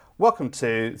Welcome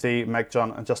to the Meg,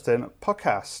 John and Justin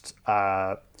podcast.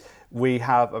 We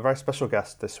have a very special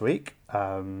guest this week,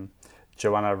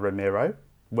 Joanna Ramiro.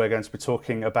 We're going to be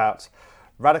talking about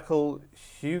radical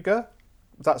Hygge.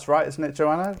 That's right, isn't it,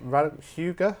 Joanna?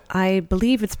 Hygge? I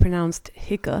believe it's pronounced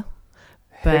Hygge,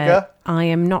 but Hygge? I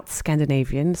am not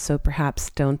Scandinavian, so perhaps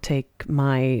don't take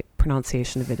my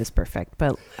pronunciation of it as perfect.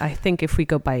 But I think if we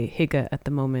go by Hygge at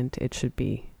the moment, it should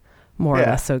be more or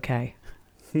less okay.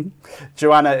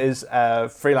 Joanna is a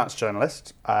freelance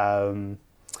journalist, and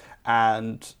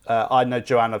I know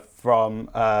Joanna from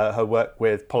her work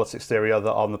with Politics Theory Other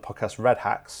on the podcast Red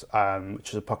Hacks, which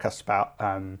is a podcast about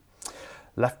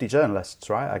lefty journalists,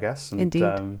 right, I guess. And, Indeed.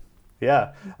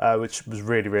 Which was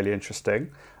really, really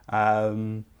interesting.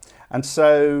 And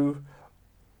so...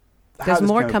 There's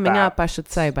more coming up, I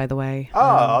should say, by the way.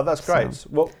 Oh, that's great. So.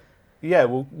 Well, yeah,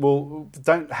 we'll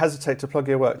don't hesitate to plug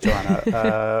your work,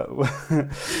 Joanna.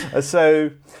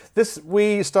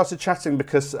 We started chatting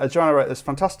because Joanna wrote this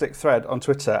fantastic thread on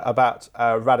Twitter about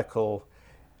radical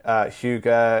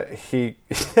Hygge.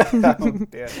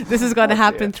 This is going to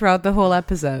happen throughout the whole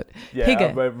episode. Yeah,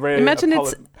 Hygge. Really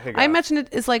I imagine it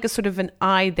is like a sort of an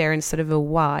I there instead of a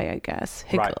Y, I guess.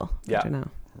 Hygge. Right. Yeah. I don't know.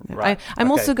 Right.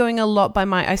 I'm also going a lot by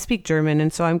I speak German,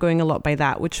 and so I'm going a lot by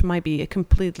that, which might be a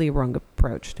completely wrong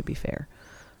approach, to be fair.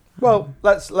 Well,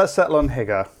 let's settle on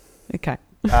Hygge. Okay.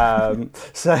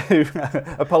 So,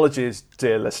 apologies,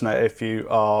 dear listener, if you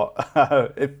are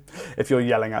if you're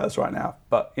yelling at us right now.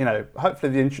 But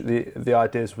hopefully the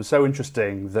ideas were so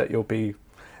interesting that you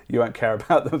won't care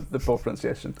about the poor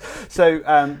pronunciation. So,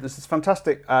 there's this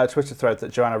fantastic Twitter thread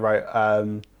that Joanna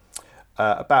wrote.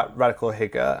 About radical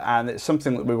Hygge, and it's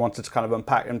something that we wanted to kind of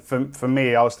unpack. And for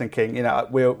me, I was thinking,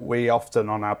 we often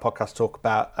on our podcast talk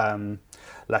about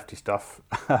lefty stuff,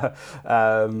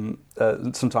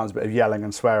 sometimes a bit of yelling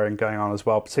and swearing going on as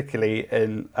well, particularly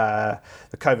in the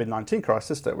COVID-19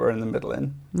 crisis that we're in the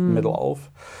middle of.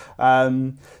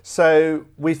 So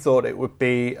we thought it would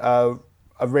be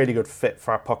a really good fit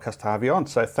for our podcast to have you on.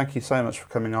 So thank you so much for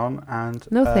coming on and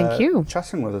thank you.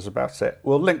 Chatting with us about it.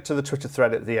 We'll link to the Twitter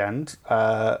thread at the end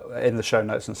in the show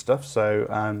notes and stuff,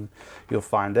 so you'll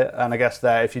find it. And I guess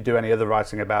there, if you do any other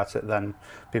writing about it, then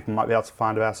people might be able to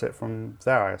find about it from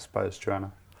there, I suppose,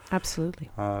 Joanna.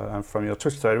 Absolutely. And from your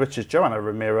Twitter thread, which is Joanna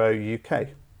Ramiro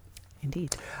UK.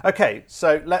 Indeed. Okay,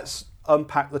 so let's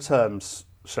unpack the terms,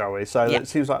 shall we? So It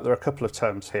seems like there are a couple of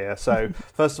terms here. So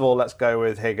first of all, let's go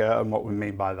with Hygge and what we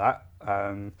mean by that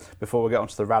before we get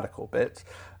onto the radical bit.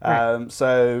 Right.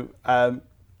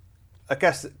 I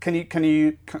guess can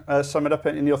you sum it up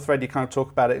in your thread? You kind of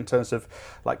talk about it in terms of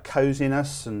like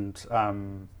coziness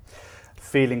and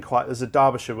feeling quite. There's a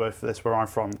Derbyshire word for this where I'm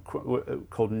from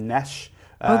called nesh.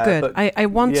 Good. I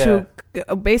want to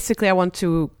basically I want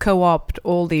to co-opt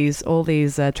all these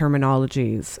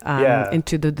terminologies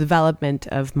into the development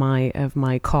of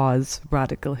my cause,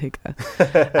 radical Hygge.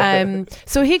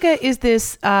 So Hygge is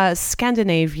this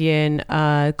Scandinavian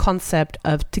concept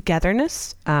of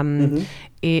togetherness.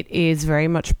 It is very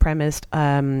much premised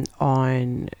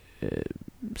on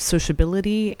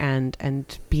sociability and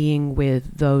being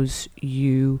with those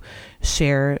you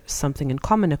share something in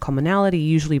common, a commonality,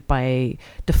 usually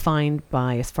defined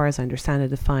by, as far as I understand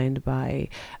it,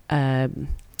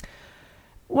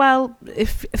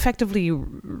 effectively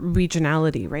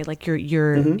regionality, right? Like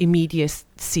your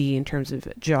immediacy in terms of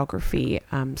geography.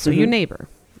 So your neighbor,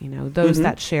 those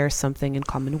that share something in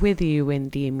common with you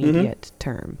in the immediate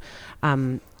term.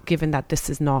 Given that this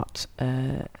is not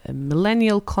a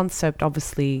millennial concept,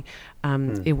 obviously,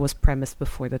 it was premised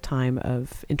before the time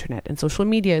of internet and social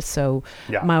media. So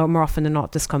more often than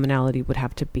not, this commonality would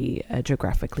have to be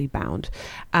geographically bound.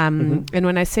 And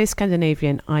when I say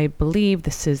Scandinavian, I believe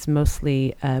this is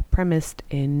mostly premised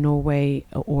in Norway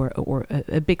or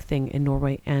a big thing in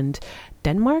Norway and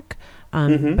Denmark.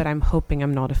 But I'm hoping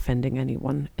I'm not offending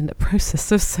anyone in the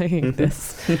process of saying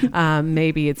this.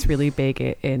 Maybe it's really big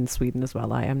in Sweden as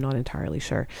well. I am not entirely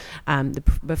sure.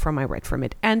 But from I read from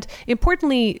it. And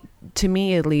importantly, to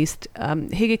me at least,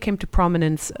 Hygge came to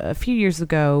prominence a few years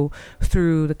ago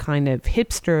through the kind of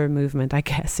hipster movement, I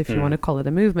guess, if you want to call it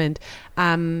a movement,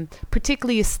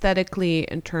 particularly aesthetically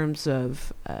in terms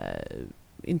of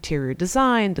interior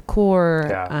design, decor,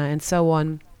 and so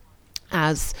on,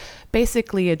 as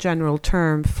basically a general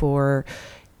term for,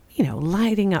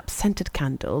 lighting up scented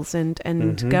candles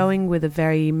and going with a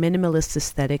very minimalist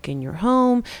aesthetic in your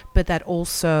home, but that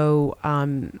also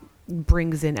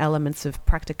brings in elements of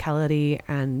practicality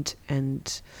and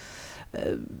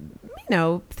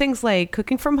things like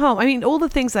cooking from home. I mean, all the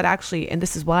things that actually, and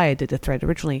this is why I did the thread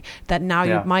originally, that now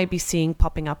you might be seeing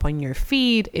popping up on your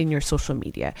feed in your social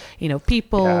media.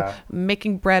 People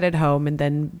making bread at home and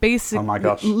then basically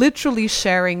literally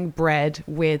sharing bread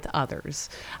with others.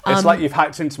 It's like you've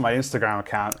hacked into my Instagram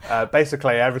account.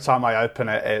 Basically, every time I open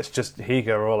it, it's just Hygge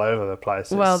all over the place.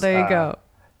 There you go.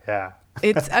 Yeah.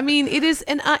 It is,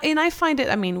 and I find it,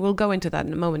 we'll go into that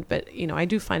in a moment, but, I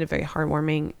do find it very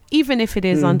heartwarming, even if it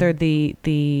is under the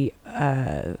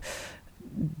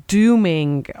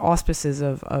dooming auspices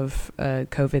of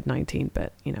COVID-19,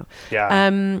 but,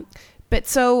 But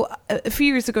so a few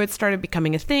years ago, it started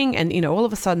becoming a thing. And, all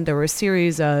of a sudden there were a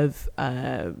series of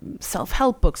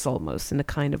self-help books almost in the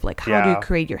kind of like, how do you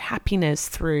create your happiness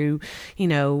through,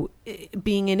 being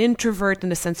an introvert in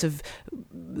the sense of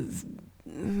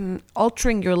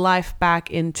altering your life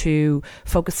back into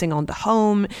focusing on the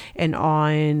home and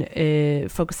on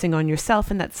focusing on yourself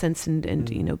in that sense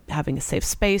and having a safe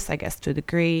space, I guess, to a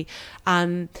degree.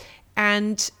 I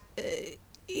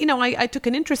took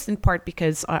an interest in part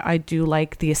because I do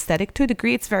like the aesthetic to a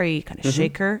degree. It's very kind of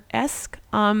Shaker-esque,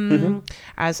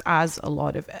 as a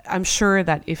lot of. I'm sure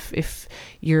that if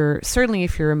you're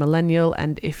a millennial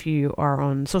and if you are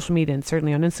on social media and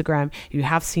certainly on Instagram, you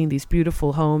have seen these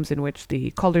beautiful homes in which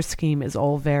the color scheme is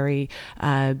all very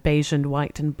beige and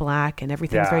white and black, and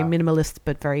everything's very minimalist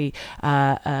but very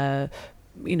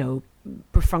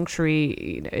perfunctory.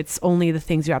 It's only the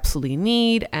things you absolutely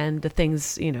need, and the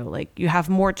things like you have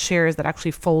more chairs that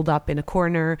actually fold up in a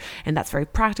corner, and that's very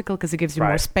practical because it gives you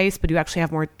more space, but you actually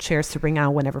have more chairs to bring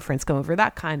out whenever friends come over.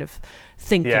 That kind of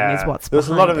thinking is what's there's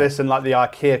a lot of it. this in like the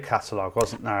IKEA catalogue,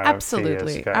 wasn't there?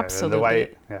 Absolutely. The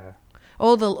way,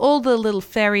 all the little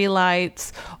fairy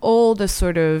lights, all the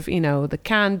sort of, the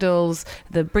candles,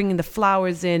 the bringing the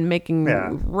flowers in, making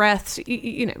wreaths,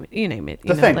 you name it.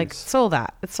 Like it's all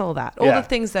that. All the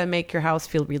things that make your house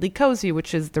feel really cozy,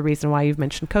 which is the reason why you've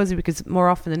mentioned cozy, because more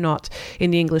often than not in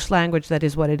the English language, that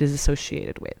is what it is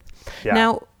associated with. Yeah.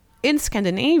 Now, in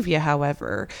Scandinavia,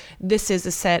 however, this is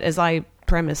a set, as I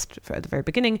premised at the very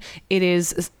beginning, it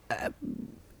is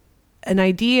an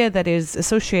idea that is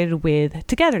associated with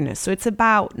togetherness. So it's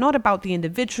not about the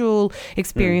individual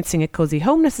experiencing a cozy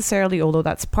home necessarily, although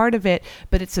that's part of it,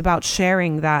 but it's about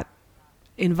sharing that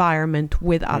environment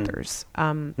with others,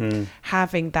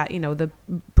 having that, the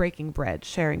breaking bread,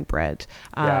 sharing bread,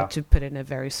 to put in a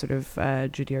very sort of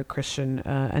Judeo-Christian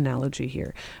analogy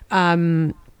here.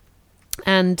 And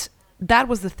that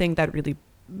was the thing that really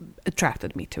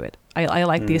attracted me to it. I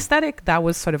like the aesthetic. That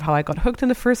was sort of how I got hooked in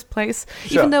the first place.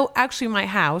 Sure. Even though actually my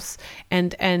house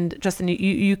and Justin,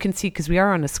 you can see, because we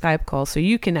are on a Skype call, so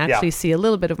you can actually see a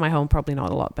little bit of my home, probably not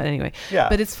a lot, but anyway. Yeah.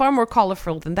 But it's far more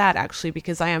colorful than that actually,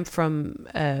 because I am from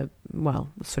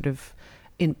sort of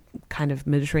in kind of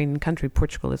Mediterranean country.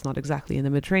 Portugal is not exactly in the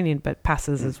Mediterranean, but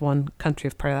passes as one country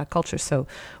of part of that culture. So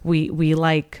we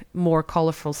like more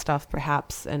colorful stuff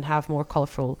perhaps, and have more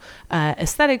colorful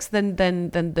aesthetics than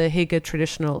the Hygge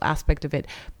traditional aspect of it.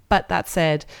 But that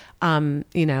said,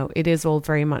 it is all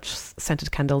very much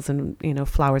scented candles and,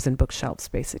 flowers and bookshelves,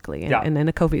 basically. And then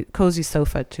a cozy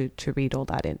sofa to read all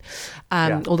that in,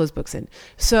 all those books in.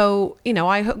 So,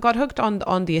 I got hooked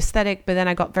on the aesthetic, but then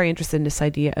I got very interested in this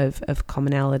idea of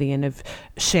commonality and of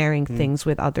sharing things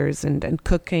with others and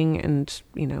cooking and,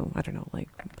 I don't know, like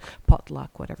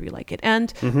potluck, whatever you like it.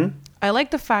 And I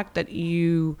like the fact that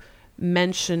you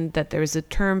mentioned that there is a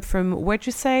term from, where'd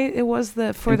you say it was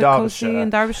cozy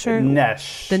in Derbyshire?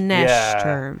 Nesh. The Nesh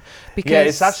term. Because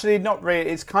it's actually not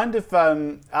really, it's kind of,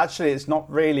 actually it's not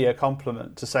really a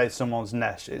compliment to say someone's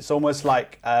Nesh. It's almost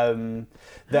like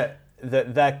that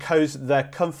their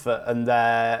comfort and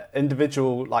their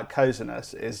individual like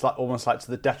coziness is like almost like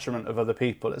to the detriment of other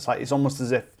people. It's like, it's almost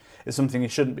as if it's something you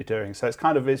shouldn't be doing. So it's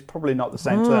probably not the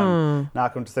same term. Now I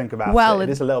come to think about it. It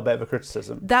is a little bit of a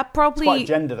criticism. That probably... It's quite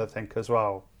gendered, I think, as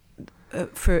well.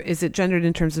 Is it gendered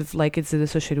in terms of, like, is it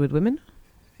associated with women?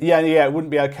 Yeah, it wouldn't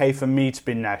be okay for me to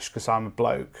be Nesh because I'm a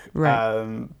bloke.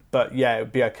 Right. But yeah,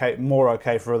 it would be more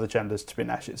okay for other genders to be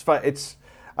Nesh.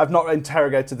 I've not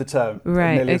interrogated the term.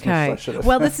 Right, okay.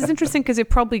 Well, this is interesting because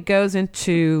it probably goes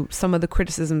into some of the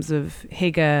criticisms of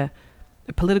Hygge,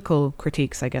 political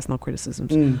critiques, I guess, not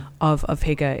criticisms, of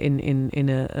Hygge in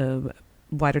a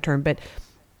wider term. But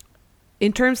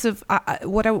in terms of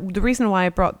the reason why I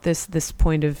brought this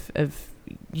point of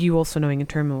you also knowing a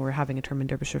term or having a term in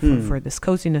Derbyshire for this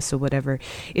coziness or whatever,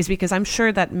 is because I'm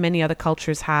sure that many other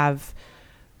cultures have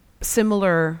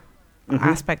similar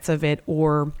aspects of it,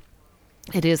 or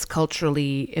it is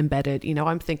culturally embedded. You know,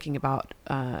 I'm thinking about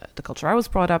the culture I was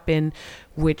brought up in,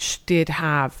 which did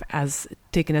have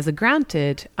taken as a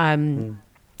granted a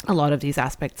lot of these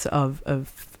aspects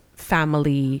of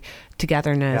family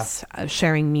togetherness,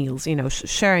 sharing meals, you know,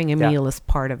 sharing a meal is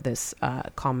part of this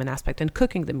common aspect, and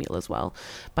cooking the meal as well,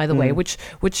 by the way,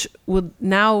 which would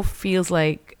now feels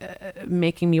like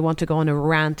making me want to go on a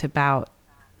rant about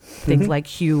things like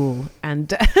Huel and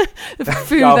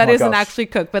food that isn't actually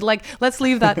cooked. But like, let's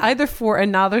leave that either for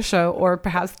another show or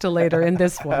perhaps to later in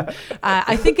this one.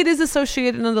 I think it is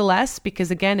associated nonetheless,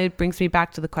 because again, it brings me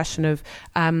back to the question of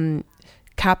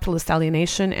capitalist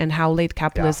alienation and how late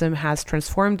capitalism has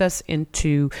transformed us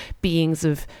into beings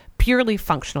of purely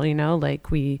functional, you know,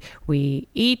 like we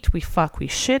eat, we fuck, we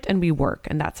shit, and we work,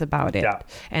 and that's about it.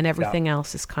 And everything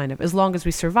else is kind of, as long as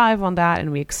we survive on that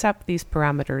and we accept these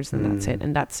parameters, and that's it.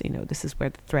 And that's, you know, this is where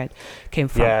the thread came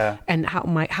from, and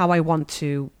how I want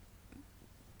to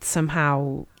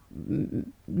somehow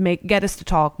get us to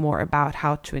talk more about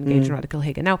how to engage in radical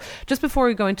Hygge. Now, just before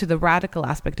we go into the radical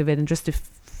aspect of it, and just to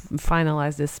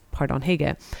finalize this part on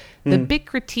Hygge, the big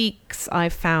critiques I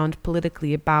found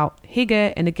politically about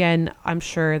Hygge, and again, I'm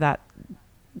sure that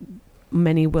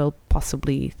many will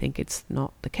possibly think it's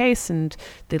not the case, and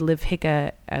they live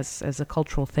Hygge as a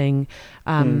cultural thing,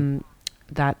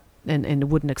 that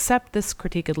and wouldn't accept this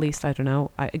critique, at least. I don't know.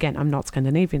 Again, I'm not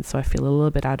Scandinavian, so I feel a little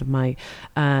bit out of my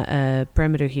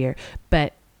perimeter here.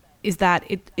 But is that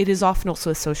it is often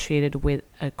also associated with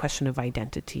a question of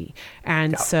identity.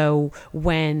 And so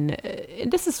when,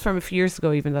 and this is from a few years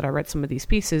ago even that I read some of these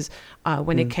pieces,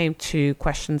 when it came to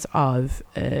questions of,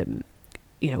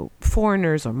 you know,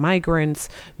 foreigners or migrants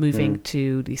moving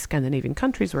to these Scandinavian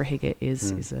countries where Hygge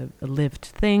is a lived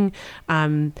thing,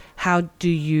 how do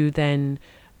you then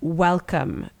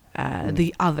welcome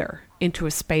the other into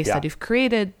a space that you've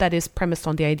created that is premised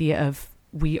on the idea of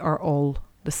we are all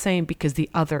the same, because the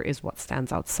other is what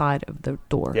stands outside of the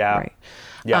door, right?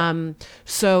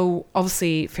 So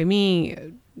obviously for me,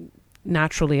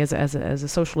 naturally as a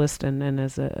socialist and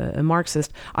as a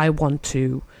Marxist, I want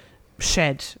to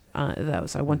shed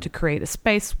those. I want to create a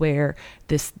space where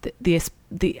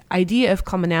the idea of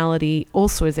commonality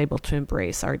also is able to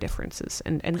embrace our differences,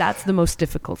 and that's the most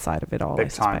difficult side of it all, I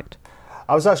suspect.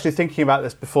 I was actually thinking about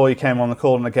this before you came on the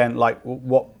call, and again, like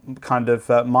what kind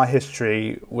of my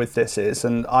history with this is,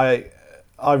 and I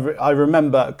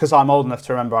remember, because I'm old enough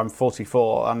to remember, I'm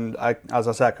 44, and as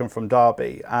I say, I come from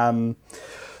Derby.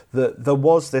 That there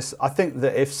was this. I think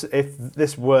that if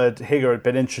this word Hygge had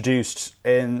been introduced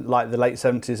in like the late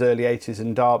 70s, early 80s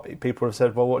in Derby, people would have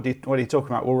said, "Well, what are you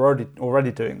talking about? We're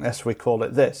already doing this. We call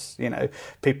it this." You know,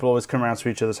 people always come around to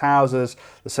each other's houses.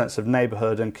 The sense of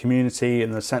neighbourhood and community,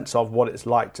 and the sense of what it's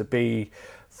like to be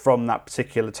from that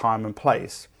particular time and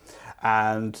place,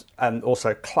 and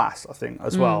also class, I think,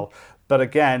 as well. But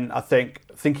again, I think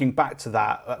thinking back to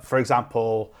that, for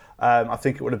example. I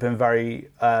think it would have been very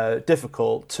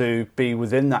difficult to be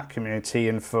within that community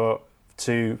and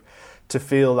to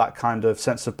feel that kind of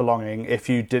sense of belonging if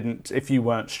you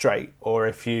weren't straight, or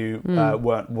if you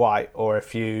weren't white, or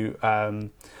if you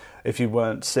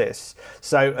weren't cis.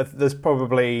 So there's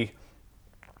probably,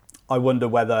 I wonder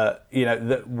whether, you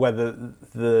know,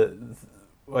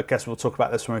 I guess we'll talk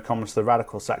about this when we come to the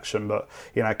radical section, but,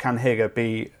 you know, can Hygge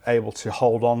be able to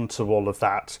hold on to all of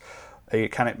that?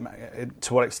 To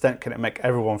what extent can it make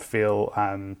everyone feel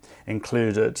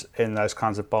included in those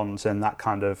kinds of bonds, in that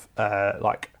kind of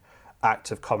like act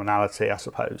of commonality, I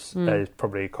suppose, is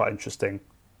probably quite interesting.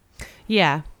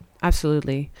 Yeah,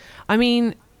 absolutely. I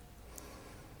mean,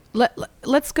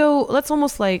 let's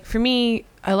almost like, for me,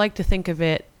 I like to think of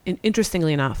it,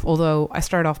 interestingly enough, although I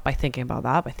start off by thinking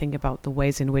about the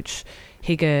ways in which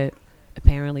Hygge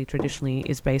apparently traditionally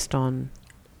is based on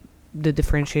the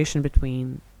differentiation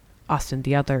between us and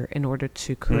the other in order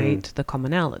to create the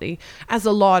commonality, as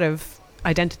a lot of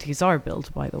identities are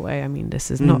built, by the way. I mean,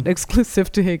 this is not exclusive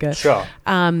to Hygge, sure.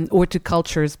 Or to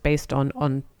cultures based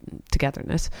on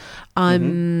togetherness.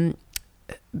 But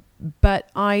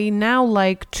I now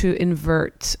like to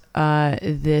invert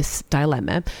this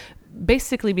dilemma,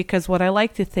 basically because what I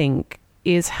like to think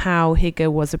is how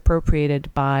Hygge was appropriated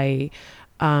by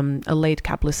a late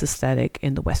capitalist aesthetic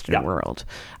in the Western world.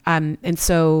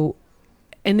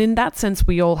 And in that sense,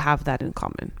 we all have that in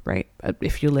common, right?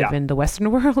 If you live in the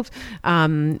Western world,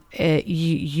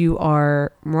 you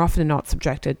are more often than not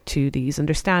subjected to these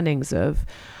understandings of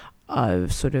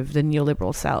sort of the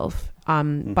neoliberal self,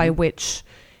 by which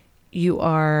you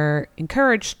are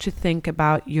encouraged to think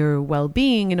about your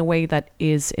well-being in a way that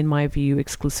is, in my view,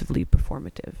 exclusively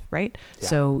performative, right? Yeah.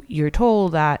 So you're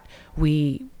told that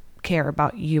we care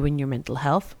about you and your mental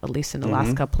health. At least in the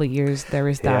last couple of years, there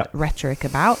is that rhetoric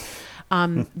about.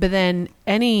 But then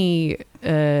any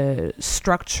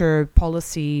structure,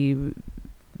 policy,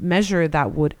 measure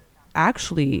that would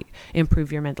actually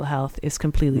improve your mental health is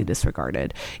completely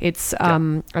disregarded. It's, I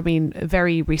mean,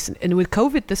 very recent. And with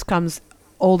COVID, this comes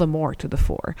all the more to the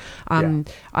fore.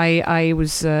 I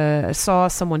saw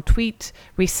someone tweet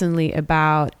recently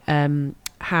about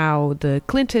how the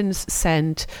Clintons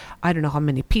sent, I don't know how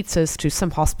many pizzas to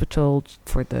some hospital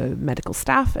for the medical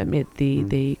staff amid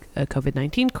the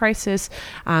COVID-19 crisis.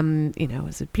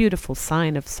 It's a beautiful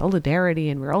sign of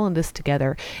solidarity, and we're all in this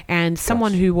together. And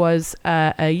someone who was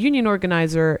a union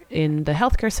organizer in the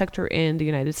healthcare sector in the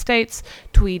United States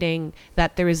tweeting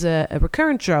that there is a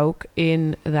recurrent joke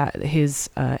in his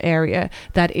area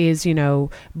that is,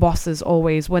 bosses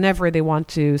always, whenever they want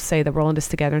to say that we're all in this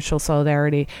together and show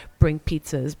solidarity, bring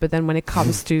pizzas. But then when it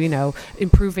comes to,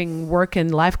 improving work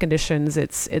and life conditions,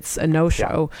 it's a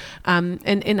no-show.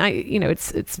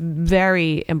 It's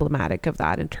very emblematic of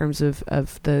that in terms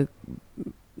of the,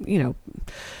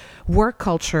 work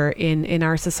culture in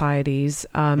our societies,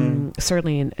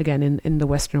 certainly in the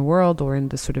Western world or in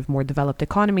the sort of more developed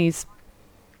economies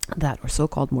or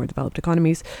so-called more developed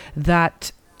economies,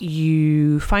 that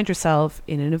you find yourself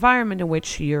in an environment in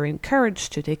which you're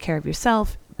encouraged to take care of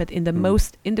yourself, but in the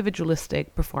most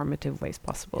individualistic, performative ways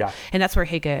possible. And that's where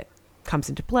Hygge comes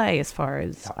into play as far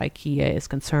as IKEA is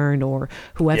concerned, or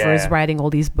whoever is writing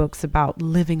all these books about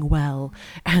living well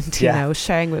and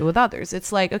sharing it with others.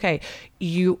 It's like, okay,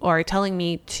 you are telling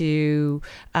me to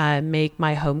make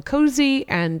my home cozy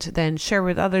and then share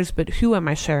with others, but who am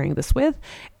I sharing this with,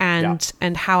 and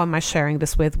how am I sharing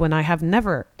this with when I have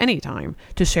never any time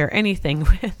to share anything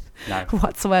with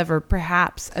whatsoever,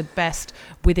 perhaps at best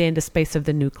within the space of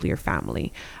the nuclear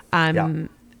family. And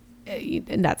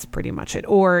that's pretty much it.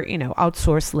 Or,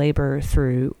 outsource labor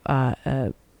through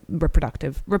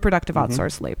reproductive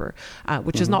outsourced labor,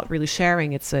 which is not really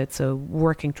sharing. It's a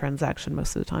working transaction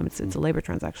most of the time. It's a labor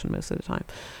transaction most of the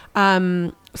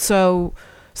time. So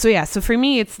for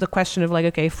me, it's the question of like,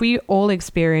 okay, if we all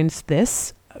experience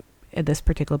this at this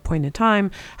particular point in time,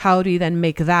 how do you then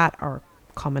make that our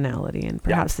commonality? And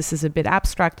perhaps this is a bit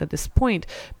abstract at this point,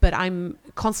 but I'm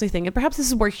constantly thinking perhaps this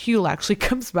is where Hygge actually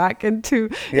comes back into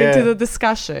the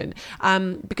discussion,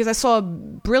 because I saw a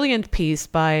brilliant piece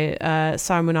by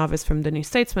Simon Ovis from the New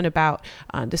Statesman about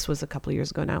this was a couple of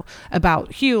years ago now,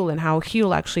 about Hygge and how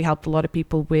Hygge actually helped a lot of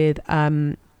people with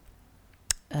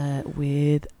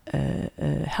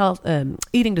health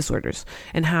eating disorders,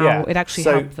 and how it actually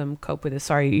helped them cope with it.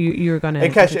 Sorry, you're going to...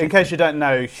 In case you don't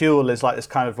know, Hygge is like this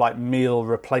kind of like meal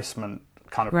replacement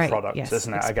kind of product,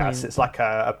 isn't it? I guess it's like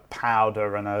a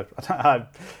powder and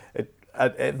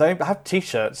they have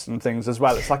T-shirts and things as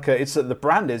well. It's like the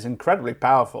brand is incredibly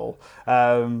powerful,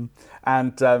 so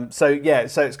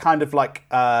it's kind of like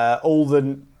all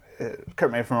the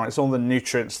correct me if I'm wrong, it's all the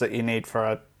nutrients that you need for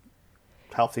a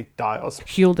healthy diet.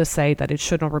 Hygge does say that it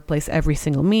should not replace every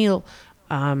single meal.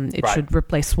 It should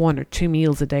replace 1 or 2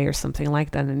 meals a day or something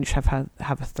like that, and you should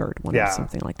have a third one or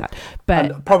something like that.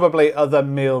 But and probably other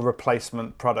meal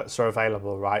replacement products are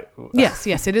available, right? Yes,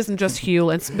 it isn't just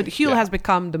Hygge, but Hygge has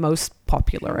become the most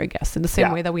popular, I guess, in the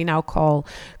same way that we now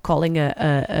calling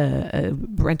a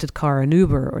rented car an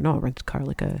Uber, or not a rented car,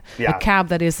 like a cab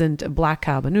that isn't a black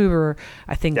cab an Uber.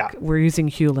 I think we're using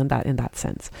Hygge in that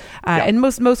sense. And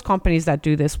most companies that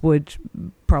do this would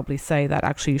probably say that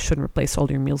actually you shouldn't replace all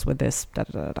your meals with this,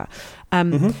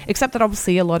 except that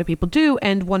obviously a lot of people do,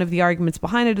 and one of the arguments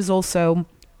behind it is also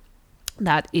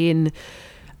that and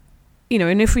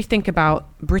if we think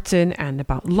about Britain and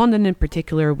about London in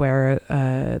particular, where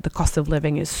the cost of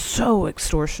living is so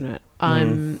extortionate,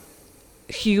 Hygge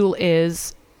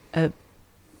is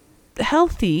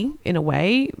healthy in a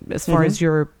way as far as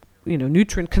your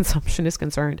nutrient consumption is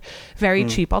concerned, very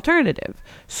cheap alternative.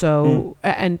 So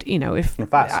and if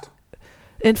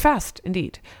fast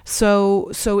indeed.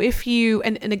 So if you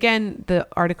and again, the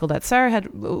article that Sarah had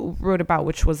wrote about,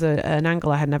 which was an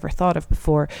angle I had never thought of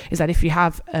before, is that if you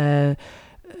have a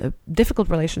difficult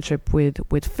relationship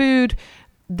with food,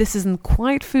 this isn't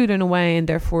quite food in a way, and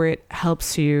therefore it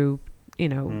helps you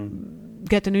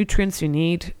get the nutrients you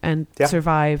need and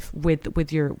survive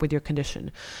with your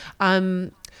condition.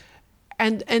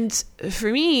 And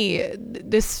for me,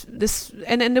 this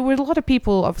and there were a lot of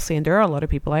people, obviously, and there are a lot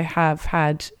of people I have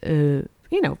had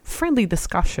friendly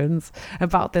discussions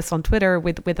about this on Twitter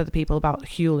with other people about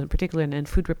Hygge in particular and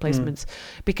food replacements,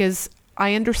 because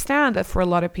I understand that for a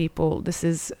lot of people this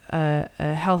is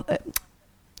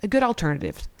a good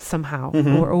alternative somehow,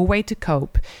 or a way to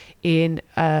cope in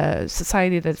a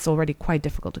society that's already quite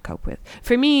difficult to cope with.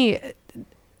 For me,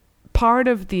 part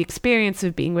of the experience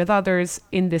of being with others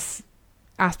in this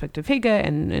aspect of Hygge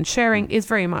and sharing is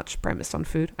very much premised on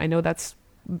food. I know that's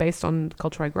based on the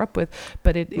culture I grew up with,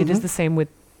 but it is the same with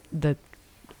the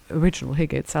original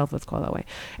Hygge itself, let's call it that way.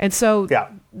 And so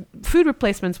food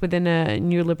replacements within a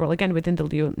neoliberal, again, within the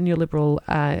neoliberal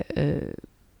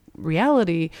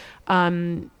reality,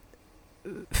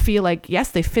 feel like,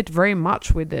 yes, they fit very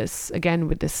much with this, again,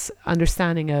 with this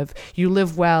understanding of you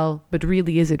live well, but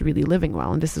really, is it really living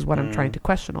well? And this is what I'm trying to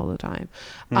question all the time.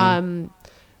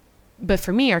 But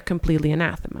for me, are completely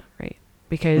anathema, right?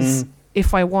 Because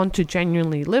if I want to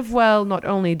genuinely live well, not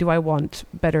only do I want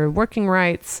better working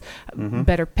rights,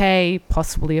 better pay,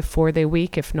 possibly a 4-day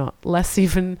week, if not less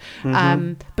even,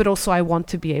 but also I want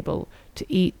to be able to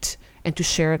eat and to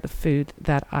share the food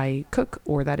that I cook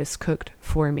or that is cooked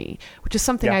for me, which is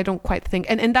something I don't quite think.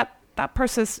 And that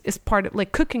process is part of,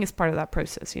 like, cooking is part of that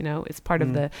process, you know? It's part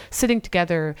of the sitting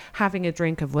together, having a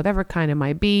drink of whatever kind it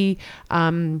might be,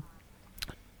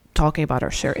 talking about our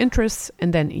shared interests,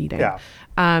 and then eating.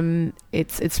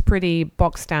 It's pretty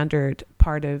box standard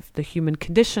part of the human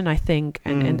condition, I think,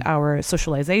 and our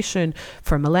socialization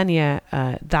for millennia,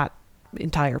 that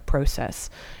entire process.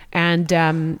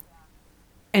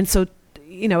 And so,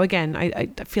 you know, again, I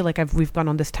feel like we've gone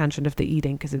on this tangent of the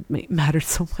eating because it matters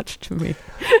so much to me.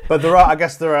 But I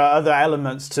guess there are other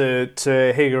elements to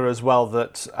Hygge as well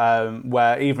that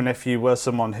where even if you were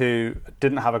someone who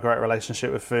didn't have a great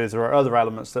relationship with food, there are other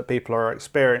elements that people are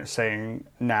experiencing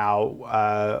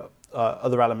now,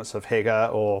 other elements of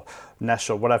Hygge or Nesh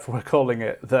or whatever we're calling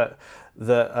it, that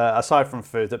aside from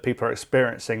food, that people are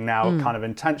experiencing now kind of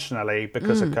intentionally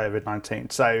because of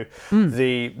COVID-19. So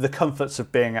the comforts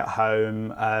of being at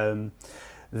home,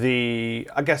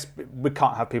 I guess we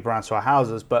can't have people around to our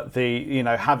houses, but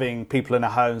having people in our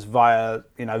homes via,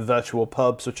 virtual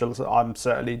pubs, which I'm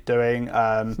certainly doing,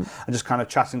 and just kind of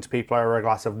chatting to people over a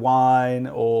glass of wine,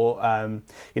 or,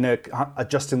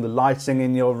 adjusting the lighting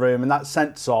in your room, and that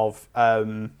sense of,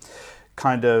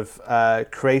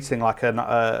 creating like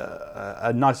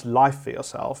a nice life for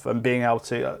yourself, and being able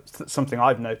to, something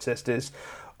I've noticed is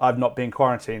I've not been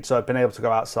quarantined, so I've been able to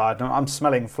go outside and I'm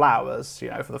smelling flowers,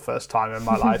 for the first time in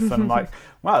my life, and I'm like,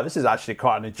 wow, this is actually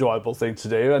quite an enjoyable thing to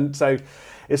do. And so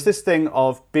it's this thing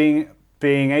of being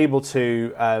able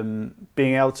to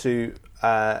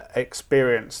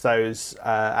experience those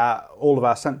all of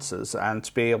our senses, and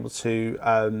to be able to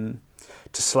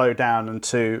slow down and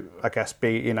to, I guess,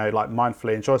 be,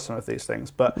 mindfully enjoy some of these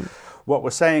things. But what we're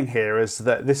saying here is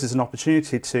that this is an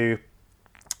opportunity to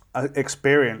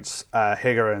experience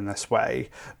Hygge in this way.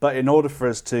 But in order for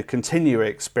us to continue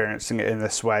experiencing it in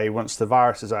this way, once the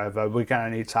virus is over, we're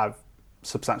going to need to have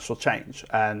substantial change,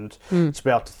 and to be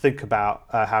able to think about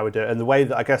how we do it. And the way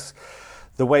that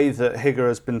Hygge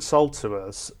has been sold to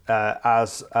us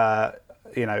as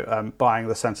buying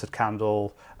the scented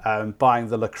candle, buying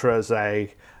the Le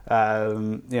Creuset,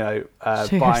 buying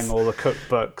all the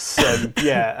cookbooks, and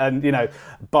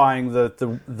buying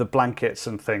the blankets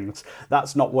and things.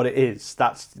 That's not what it is.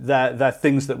 They're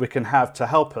things that we can have to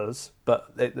help us,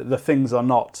 but the things are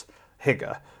not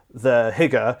Hygge. The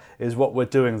Hygge is what we're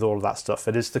doing with all of that stuff.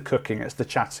 It is the cooking, it's the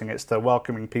chatting, it's the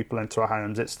welcoming people into our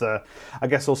homes, it's the, I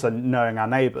guess, also knowing our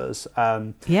neighbours.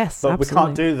 Yes, but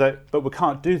absolutely. we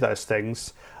can't do those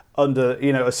things under,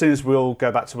 as soon as we all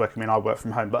go back to work. I mean, I work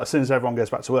from home, but as soon as everyone goes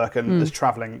back to work and is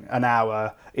travelling an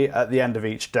hour at the end of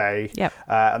each day,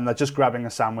 and they're just grabbing a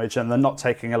sandwich and they're not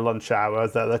taking a lunch hour,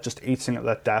 they're just eating at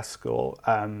their desk, or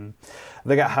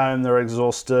they get home, they're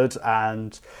exhausted,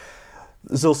 and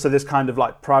there's also this kind of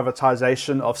like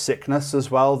privatization of sickness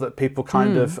as well, that people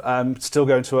kind of still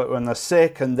go into work when they're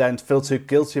sick and then feel too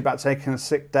guilty about taking a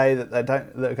sick day that they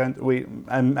don't.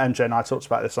 MJ and I talked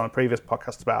about this on a previous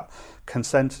podcast about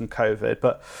consent and COVID.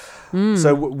 But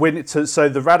so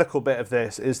the radical bit of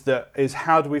this is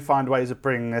how do we find ways of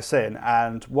bringing this in?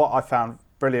 And what I found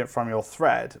brilliant from your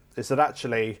thread is that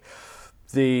actually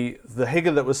the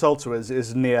Hygge that was sold to us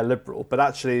is neoliberal, but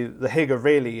actually the Hygge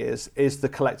really is the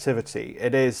collectivity.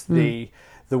 It is the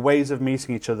ways of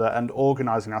meeting each other and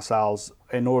organising ourselves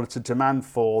in order to demand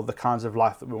for the kinds of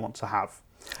life that we want to have.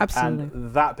 Absolutely.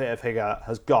 And that bit of Hygge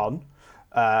has gone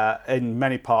in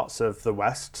many parts of the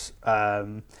West,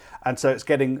 and so it's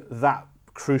getting that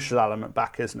crucial element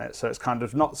back, isn't it? So it's kind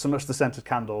of not so much the scented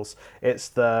candles, it's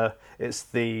the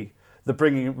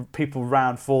bringing people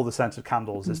round for the scented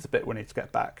candles is the bit we need to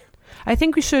get back. I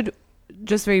think we should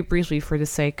just very briefly, for the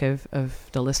sake of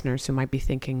the listeners who might be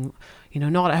thinking,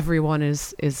 not everyone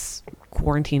is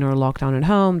quarantine or locked down at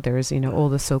home. There's, all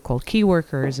the so-called key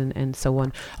workers and so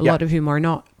on, a lot of whom are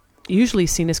not usually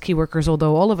seen as key workers,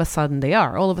 although all of a sudden they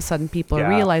are. All of a sudden people are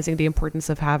realizing the importance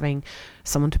of having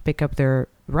someone to pick up their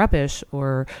rubbish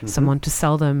or someone to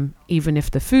sell them, even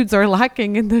if the foods are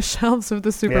lacking in the shelves of the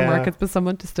supermarkets, but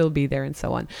someone to still be there and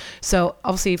so on. So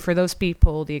obviously for those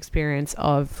people, the experience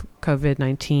of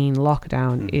COVID-19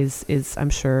 lockdown is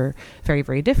I'm sure very,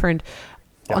 very different.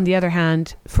 On the other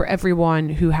hand, for everyone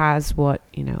who has what,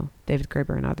 David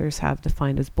Graeber and others have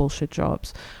defined as bullshit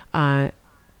jobs,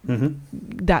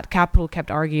 that Capital kept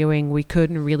arguing we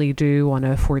couldn't really do on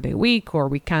a 4-day week, or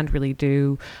we can't really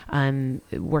do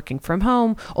working from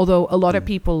home. Although a lot of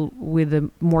people with a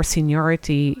more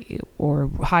seniority or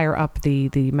higher up the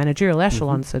managerial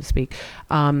echelon, so to speak,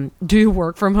 do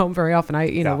work from home very often.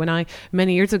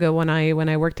 Many years ago when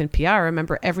I worked in PR, I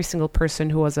remember every single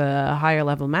person who was a higher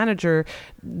level manager,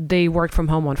 they worked from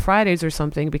home on Fridays or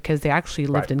something because they actually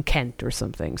lived in Kent or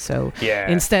something. So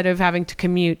instead of having to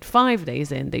commute 5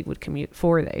 days in, they would commute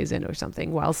 4 days in or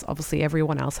something, whilst obviously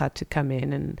everyone else had to come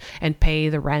in and pay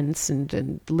the rents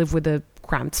and live with the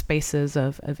cramped spaces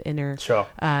of inner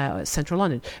central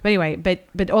London. But anyway,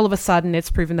 but all of a sudden it's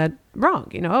proven that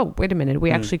wrong. Oh, wait a minute,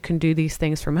 we actually can do these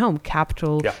things from home.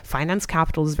 Finance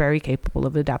capital is very capable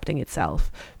of adapting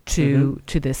itself to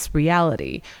this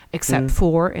reality, except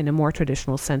for in a more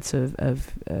traditional sense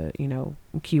of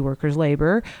key workers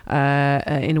labor,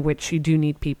 in which you do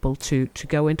need people to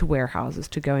go into warehouses,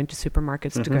 to go into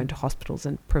supermarkets, to go into hospitals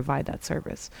and provide that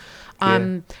service.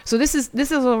 So this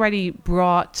is already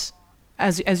brought,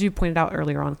 as you pointed out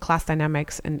earlier on, class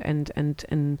dynamics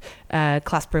and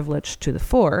class privilege to the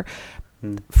fore.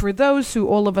 For those who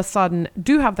all of a sudden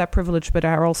do have that privilege, but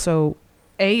are also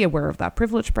aware of that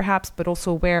privilege perhaps, but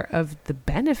also aware of the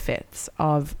benefits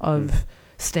of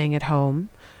staying at home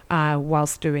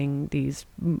whilst doing these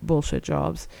bullshit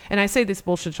jobs. And I say these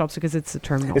bullshit jobs because it's a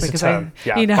term, not because I'm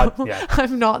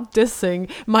not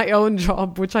dissing my own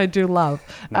job, which I do love.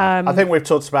 No. I think we've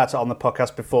talked about it on the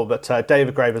podcast before, but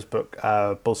David Graeber's book,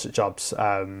 Bullshit Jobs,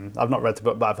 I've not read the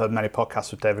book, but I've heard many podcasts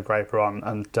with David Graeber on,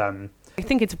 and I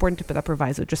think it's important to put that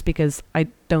proviso, just because I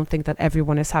don't think that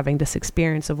everyone is having this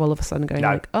experience of all of a sudden going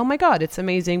like, oh my God, it's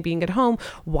amazing being at home.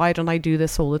 Why don't I do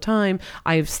this all the time?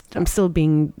 I'm still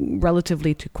being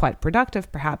relatively quite productive,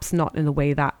 perhaps not in the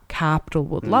way that Capital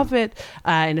would love it,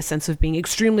 in a sense of being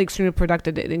extremely, extremely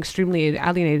productive and extremely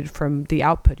alienated from the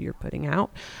output you're putting out,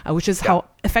 which is how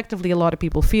effectively a lot of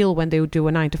people feel when they do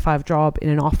a 9-to-5 job in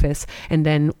an office, and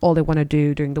then all they want to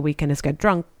do during the weekend is get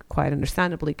drunk, quite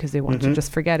understandably, because they want to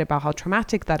just forget about how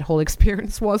traumatic that whole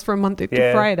experience was from Monday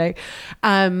to Friday.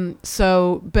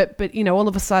 But all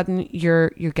of a sudden you're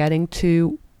getting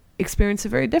to experience it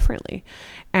very differently,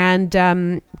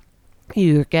 and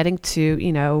you're getting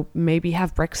to maybe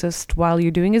have breakfast while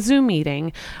you're doing a Zoom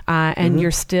meeting, and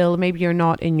you're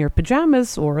not in your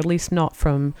pajamas, or at least not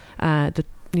from the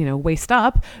waist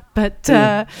up, but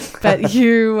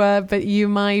you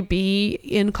might be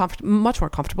in much more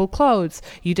comfortable clothes.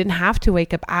 You didn't have to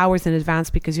wake up hours in advance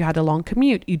because you had a long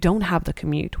commute. You don't have the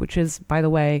commute, which is, by the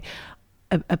way,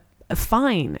 a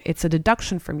fine. It's a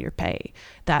deduction from your pay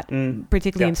that,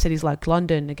 particularly in cities like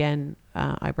London, again,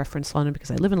 I reference London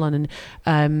because I live in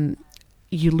London,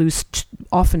 you lose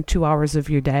often 2 hours of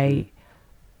your day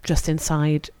just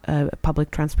inside a public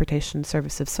transportation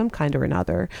service of some kind or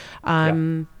another.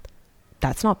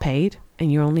 That's not paid,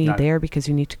 and you're only there because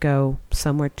you need to go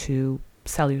somewhere to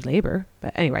sell your labor.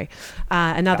 But anyway,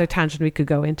 another tangent we could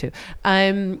go into.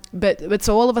 But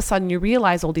so all of a sudden you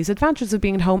realize all these advantages of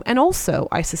being at home. And also,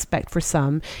 I suspect for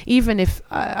some, even if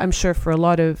I'm sure for a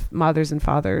lot of mothers and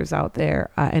fathers out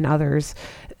there and others,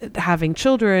 having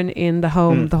children in the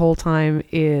home the whole time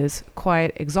is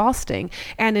quite exhausting.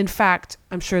 And in fact,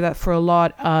 I'm sure that for a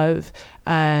lot of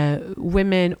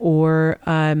women or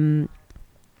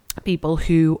people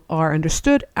who are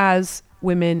understood as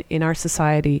women in our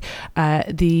society,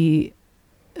 the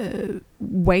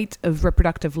weight of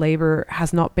reproductive labor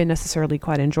has not been necessarily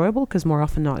quite enjoyable, because more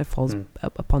often not it falls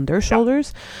upon their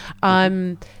shoulders.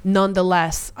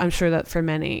 Nonetheless, I'm sure that for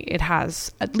many it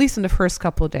has, at least in the first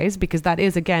couple of days, because that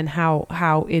is again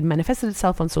how it manifested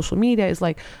itself on social media, is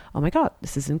like, oh my God,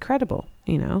 this is incredible.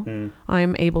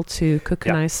 I'm able to cook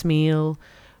a nice meal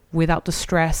without the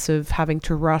stress of having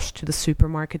to rush to the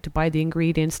supermarket to buy the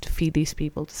ingredients to feed these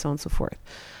people, so on and so forth.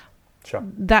 Sure.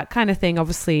 That kind of thing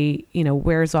obviously,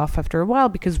 wears off after a while,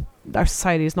 because our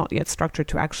society is not yet structured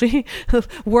to actually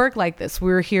work like this.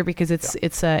 We're here because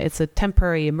it's a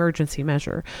temporary emergency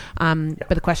measure. But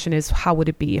the question is, how would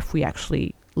it be if we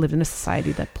actually lived in a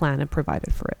society that planned and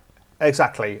provided for it.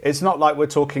 Exactly. It's not like we're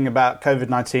talking about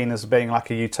COVID-19 as being like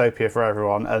a utopia for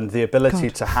everyone, and the ability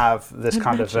to have this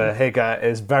kind of Hygge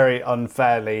is very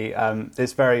unfairly.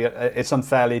 It's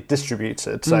unfairly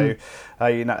distributed. So,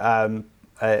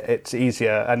 it's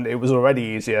easier, and it was already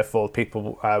easier for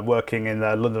people working in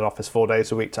the London office 4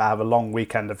 days a week to have a long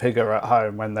weekend of Hygge at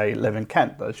home when they live in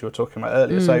Kent, as you were talking about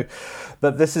earlier. So,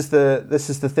 but this is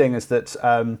the thing, is that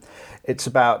it's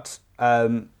about.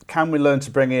 Can we learn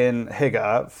to bring in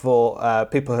Hygge for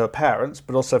people who are parents,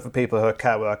 but also for people who are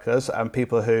care workers and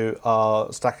people who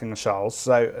are stacking the shelves?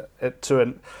 So to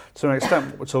an extent,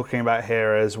 what we're talking about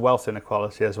here is wealth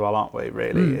inequality as well, aren't we,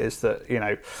 really? Is that,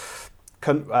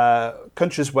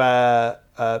 countries where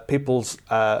people's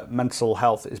mental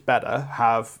health is better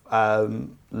have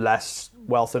less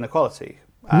wealth inequality.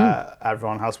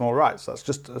 Everyone has more rights. That's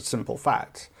just a simple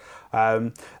fact.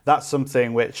 That's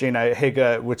something which,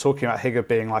 Hygge, we're talking about Hygge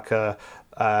being like a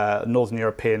Northern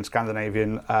European,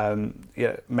 Scandinavian,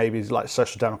 maybe like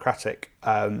social democratic,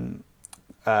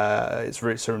 its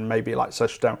roots are maybe like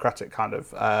social democratic kind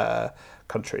of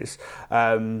countries.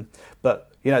 But,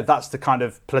 that's the kind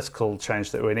of political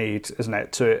change that we need, isn't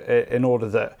it, in order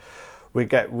that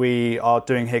we are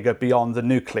doing Hygge beyond the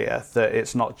nuclear, that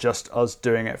it's not just us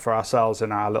doing it for ourselves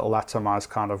in our little atomized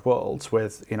kind of worlds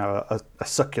with, a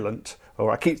succulent,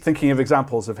 or I keep thinking of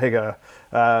examples of Hygge,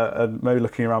 and maybe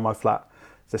looking around my flat,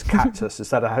 this cactus, is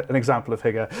that an example of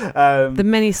Hygge? The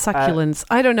many succulents.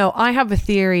 I don't know. I have a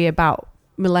theory about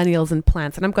millennials and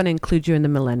plants, and I'm going to include you in the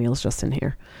millennials just in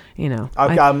here.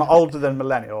 Okay, I'm older than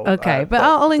millennial. Okay, but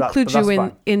I'll include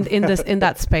you in this in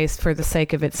that space for the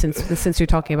sake of it, since you're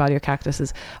talking about your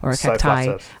cactuses or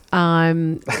cacti.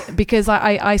 Because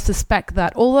I suspect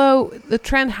that although the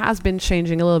trend has been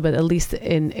changing a little bit, at least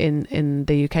in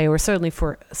the UK, or certainly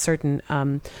for a certain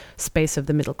space of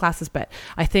the middle classes, but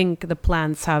I think the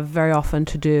plants have very often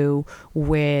to do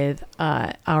with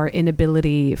our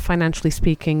inability, financially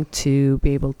speaking, to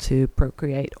be able to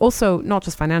procreate. Also, not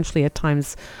just financially, at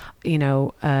times,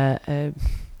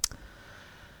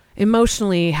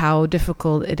 emotionally, how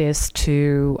difficult it is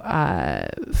to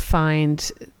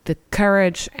find the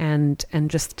courage and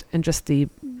just the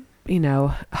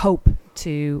hope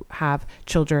to have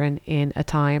children in a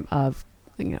time of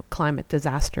climate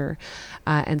disaster,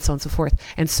 and so on and so forth.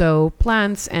 And so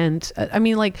plants and I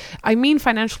mean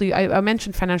financially, I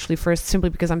mentioned financially first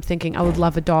simply because I'm thinking I would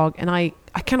love a dog, and I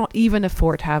cannot even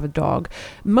afford to have a dog.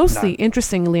 Mostly,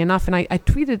 interestingly enough, and I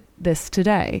tweeted this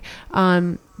today,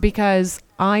 because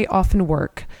I often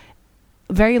work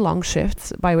very long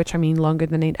shifts, by which I mean longer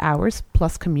than 8 hours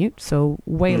plus commute, so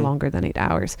way longer than 8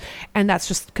 hours, and that's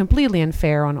just completely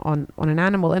unfair on an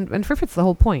animal. And for it's the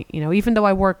whole point, even though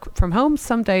I work from home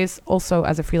some days, also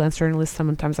as a freelance journalist,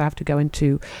 sometimes I have to go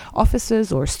into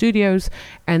offices or studios,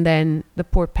 and then the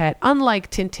poor pet,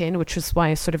 unlike Tintin, which is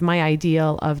why sort of my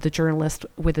ideal of the journalist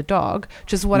with a dog,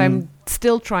 which is what I'm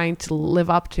still trying to live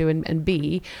up to and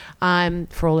be,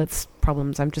 for all its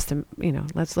problems. I'm just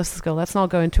let's not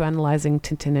go into analyzing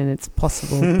Tintin and its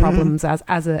possible problems as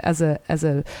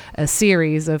a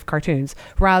series of cartoons.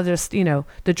 Rather, just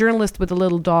the journalist with the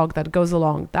little dog that goes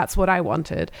along. That's what I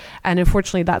wanted, and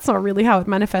unfortunately, that's not really how it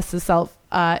manifests itself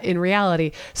in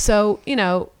reality. So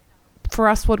for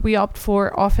us, what we opt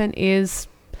for often is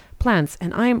plants,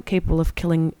 and I am capable of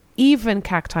killing even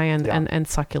cacti and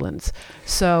succulents.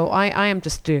 So I am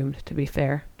just doomed, to be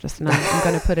fair. I'm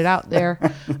going to put it out there.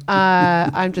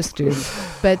 I'm just doomed.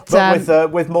 But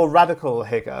with more radical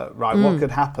Hygge, right, what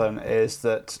could happen is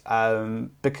that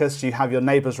because you have your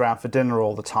neighbours around for dinner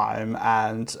all the time,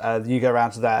 and you go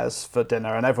around to theirs for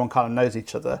dinner, and everyone kind of knows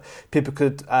each other, people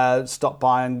could stop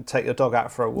by and take your dog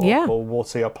out for a walk or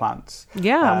water your plants.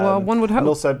 Yeah, well, one would hope.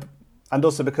 And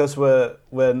also because we're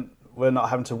not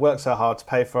having to work so hard to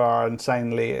pay for our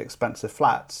insanely expensive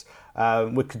flats,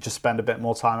 we could just spend a bit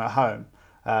more time at home.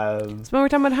 Spend more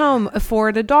time at home,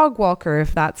 afford a dog walker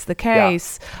if that's the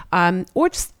case, or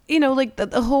just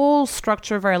the whole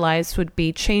structure of our lives would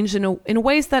be changed in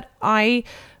ways that I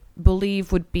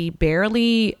believe would be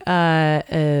barely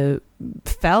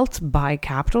felt by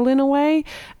capital in a way,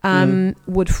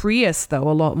 would free us though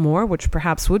a lot more, which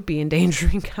perhaps would be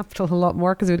endangering capital a lot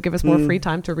more because it would give us more free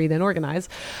time to read and organize.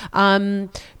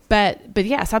 But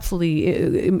yes,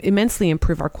 absolutely, immensely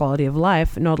improve our quality of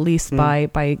life, not least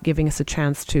by giving us a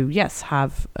chance to,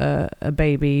 have a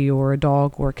baby or a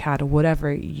dog or a cat or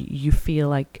whatever you feel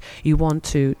like you want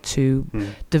to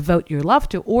devote your love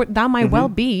to. Or that might well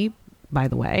be, by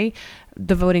the way,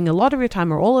 devoting a lot of your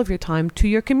time or all of your time to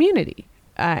your community.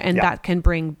 And that can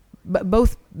bring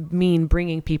both mean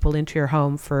bringing people into your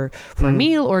home for a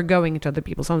meal, or going into other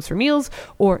people's homes for meals,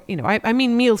 or, I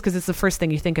mean meals because it's the first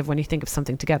thing you think of when you think of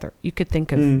something together. You could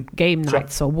think of game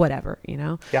nights or whatever,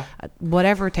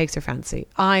 whatever takes your fancy.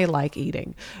 I like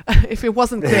eating, if it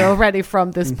wasn't clear already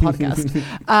from this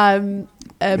podcast.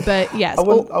 But yes,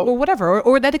 or whatever,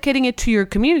 or dedicating it to your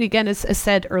community, again, as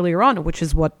said earlier on, which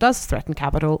is what does threaten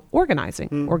capital: organizing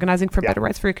for better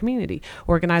rights for your community,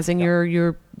 organizing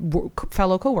your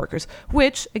fellow co-workers,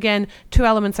 which, again, two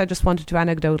elements I just wanted to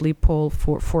anecdotally pull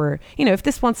for if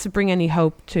this wants to bring any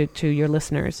hope to your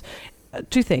listeners.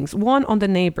 Two things. One, on the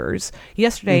neighbors.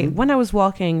 Yesterday, when I was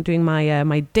walking, doing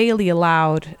my daily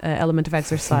allowed element of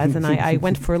exercise, and I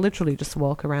went for literally just a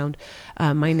walk around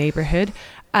my neighborhood,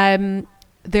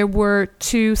 there were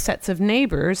two sets of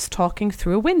neighbors talking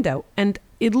through a window, and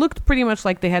it looked pretty much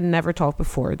like they had never talked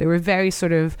before. They were very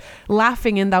sort of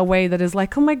laughing in that way that is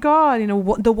like, oh my God,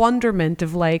 the wonderment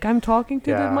of like, I'm talking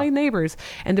to my neighbors.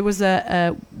 And there was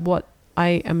what I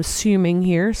am assuming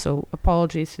here, so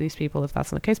apologies to these people if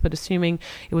that's not the case, but assuming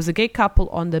it was a gay couple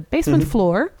on the basement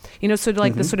floor, sort of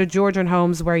like the sort of Georgian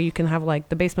homes where you can have like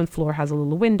the basement floor has a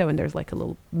little window and there's like a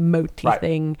little moaty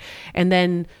thing. And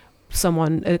then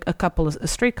a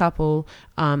straight couple,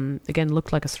 again,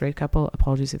 looked like a straight couple.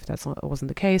 Apologies if wasn't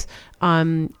the case,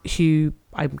 who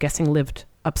I'm guessing lived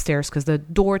upstairs because the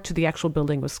door to the actual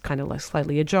building was kind of like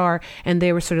slightly ajar, and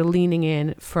they were sort of leaning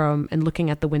in and looking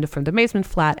at the window from the basement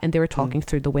flat, and they were talking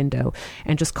through the window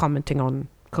and just commenting on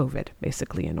COVID,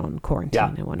 basically, and on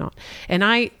quarantine and whatnot. And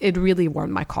it really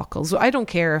warmed my cockles. I don't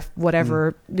care if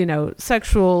whatever,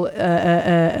 sexual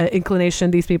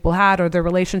inclination these people had or their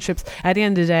relationships, at the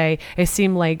end of the day, it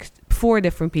seemed like four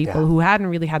different people who hadn't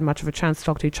really had much of a chance to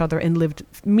talk to each other and lived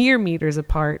mere meters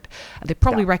apart. They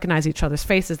probably recognize each other's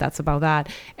faces. That's about that.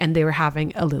 And they were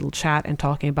having a little chat and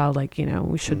talking about like,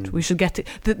 we should get to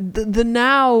the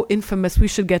now infamous, we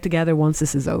should get together once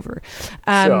this is over.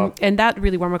 And that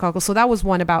really warmed my cockles. So that was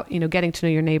one about, getting to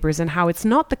know your neighbors and how it's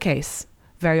not the case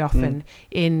very often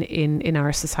in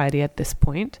our society at this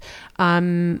point.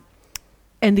 And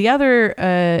the other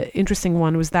interesting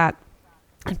one was that,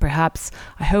 and perhaps,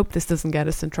 I hope this doesn't get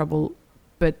us in trouble,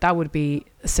 but that would be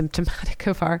symptomatic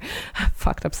of our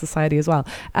fucked up society as well.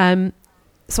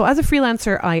 So as a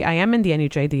freelancer, I am in the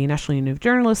NUJ, the National Union of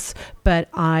Journalists, but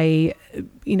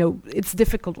it's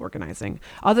difficult organizing.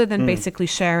 Other than basically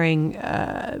sharing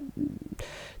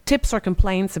tips or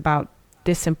complaints about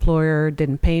this employer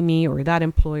didn't pay me or that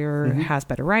employer has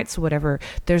better rights or whatever,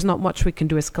 there's not much we can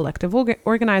do as collective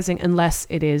organizing unless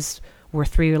it is, we're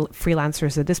three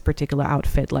freelancers at this particular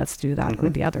outfit, let's do that or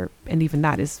the other. And even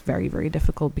that is very, very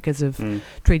difficult because of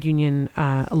trade union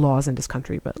laws in this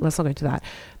country, but let's not go into that.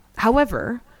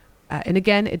 However, and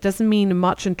again, it doesn't mean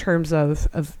much in terms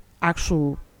of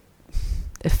actual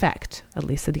effect, at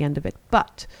least at the end of it.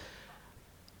 But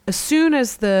as soon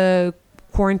as the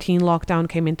quarantine lockdown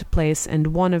came into place and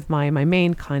one of my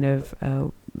main kind of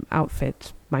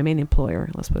outfit, my main employer,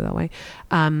 let's put it that way,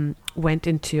 went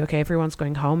into, okay, everyone's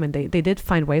going home, and they did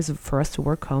find ways for us to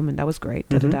work home, and that was great.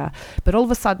 But all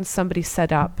of a sudden somebody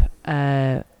set up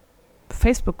a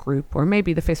Facebook group, or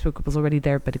maybe the Facebook group was already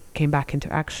there, but it came back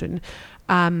into action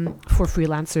for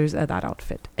freelancers at that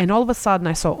outfit. And all of a sudden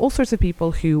I saw all sorts of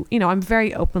people who, I'm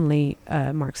very openly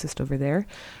Marxist over there.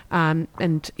 And,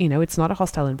 it's not a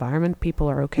hostile environment. People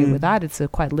are okay with that. It's a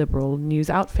quite liberal news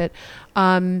outfit.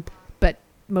 But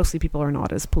mostly people are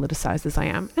not as politicized as I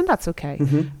am, and that's okay.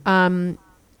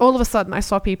 All of a sudden, I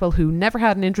saw people who never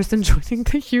had an interest in joining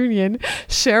the union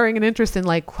sharing an interest in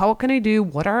like, what can I do?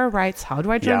 What are our rights? How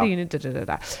do I join the union?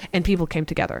 And people came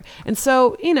together. And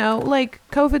so, like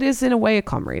COVID is in a way a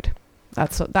comrade.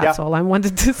 That's all I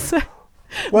wanted to say.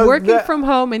 Well, working from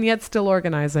home and yet still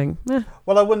organizing.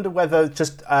 Well, I wonder whether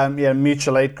just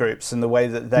mutual aid groups and the way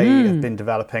that they have been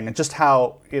developing, and just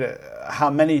how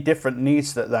many different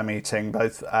needs that they're meeting,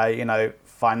 both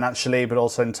financially, but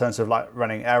also in terms of like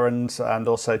running errands, and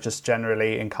also just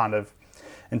generally in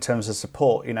terms of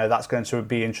support. That's going to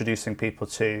be introducing people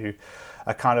to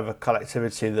a kind of a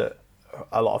collectivity that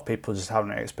a lot of people just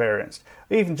haven't experienced.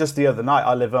 Even just the other night,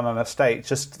 I live on an estate,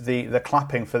 just the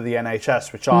clapping for the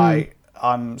NHS, which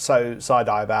I'm so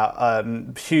side-eye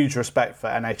about. Huge respect for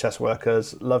NHS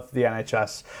workers, love the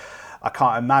NHS. I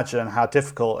can't imagine how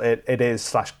difficult it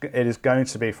is going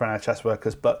to be for NHS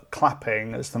workers, but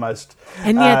clapping is the most...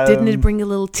 And yet, didn't it bring a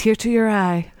little tear to your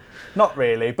eye? Not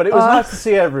really, but it was nice to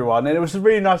see everyone, and it was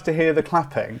really nice to hear the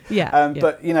clapping.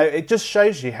 But, it just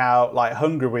shows you how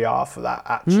hungry we are for that,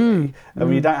 actually. And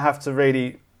we don't have to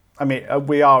really...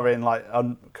 we are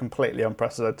in completely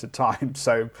unprecedented times,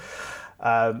 so...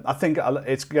 I think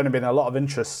it's going to be in a lot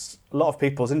of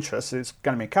people's interests. It's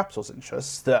going to be in capital's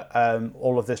interests that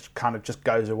all of this kind of just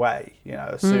goes away.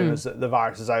 As soon as the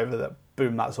virus is over, that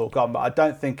boom, that's all gone. But I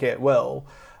don't think it will.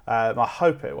 I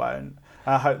hope it won't.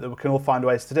 I hope that we can all find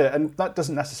ways to do it. And that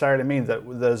doesn't necessarily mean that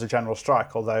there's a general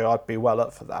strike, although I'd be well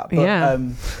up for that.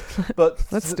 But, but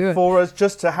let's do it. For us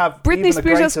just to have... Britney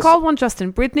Spears has called one,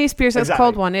 Justin. Britney Spears has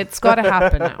called one. It's got to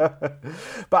happen now.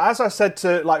 But as I said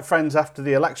to friends after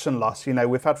the election loss,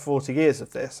 we've had 40 years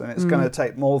of this, and it's going to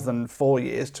take more than 4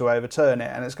 years to overturn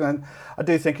it. And it's going. I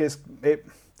do think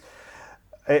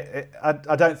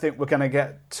I don't think we're going to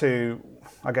get to,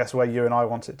 I guess, where you and I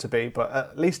want it to be, but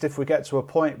at least if we get to a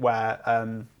point where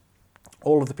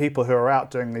all of the people who are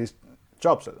out doing these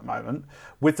jobs at the moment,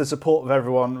 with the support of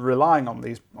everyone relying on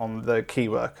the key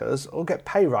workers, will get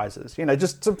pay rises.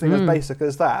 Just something as basic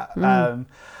as that. And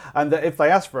that if they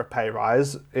ask for a pay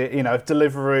rise, if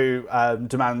Deliveroo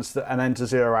demands an end to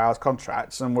 0 hours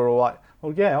contracts, and we're all like,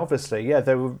 well, yeah, obviously,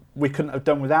 we couldn't have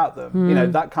done without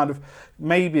them. That kind of,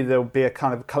 maybe there'll be a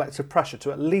kind of collective pressure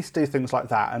to at least do things like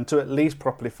that, and to at least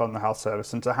properly fund the health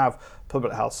service, and to have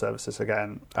public health services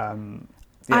again.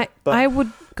 I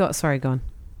would go. Sorry, go on.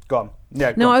 Go on.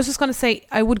 Yeah. No, I was just going to say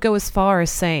I would go as far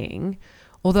as saying,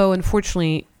 although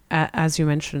unfortunately, as you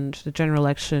mentioned, the general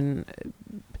election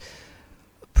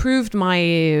proved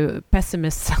my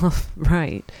pessimist self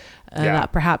right.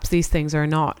 That perhaps these things are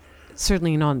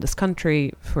certainly not in this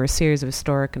country, for a series of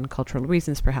historic and cultural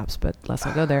reasons, perhaps, but let's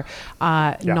not go there.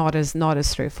 Not as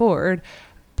straightforward.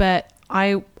 But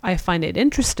I find it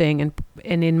interesting,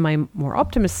 and in my more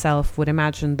optimist self would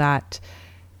imagine that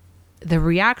the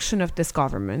reaction of this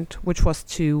government, which was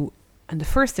to, in the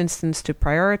first instance, to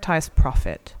prioritize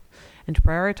profit and to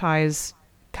prioritize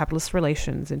capitalist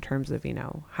relations in terms of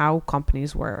how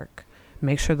companies work,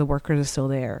 make sure the workers are still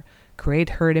there, create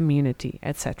herd immunity,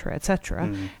 etc.,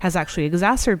 has actually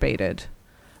exacerbated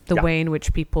the way in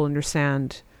which people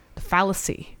understand the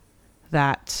fallacy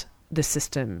that the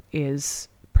system is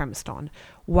premised on.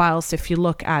 Whilst if you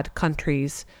look at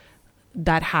countries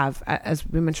that have, as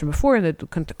we mentioned before in the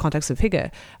context of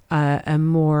Hygge, a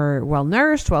more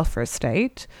well-nourished welfare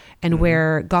state, and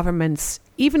where governments,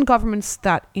 even governments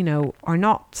that, are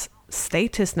not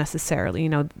statist necessarily,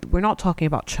 we're not talking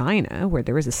about China where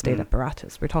there is a state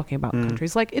apparatus. We're talking about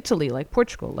countries like Italy, like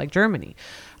Portugal, like Germany.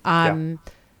 The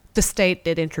state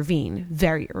did intervene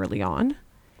very early on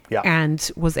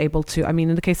and was able to,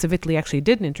 in the case of Italy, actually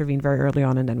didn't intervene very early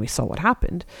on, and then we saw what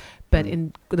happened. But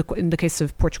in the case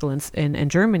of Portugal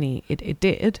and Germany, it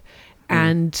did.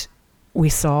 And we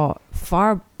saw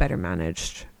far better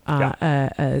managed,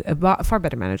 a far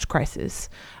better managed crisis.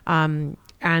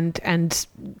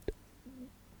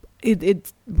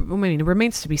 It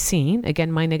remains to be seen.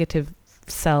 Again, my negative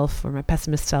self or my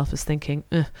pessimist self is thinking,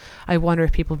 I wonder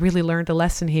if people really learned a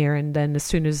lesson here, and then as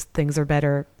soon as things are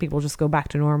better, people just go back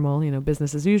to normal,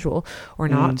 business as usual, or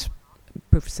not.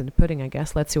 Proof is in the pudding, I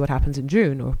guess. Let's see what happens in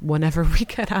June or whenever we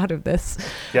get out of this.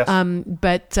 Yes.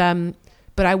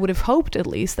 But I would have hoped at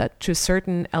least that to a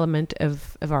certain element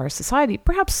of our society,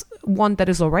 perhaps one that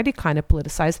is already kind of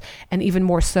politicized, and even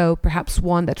more so, perhaps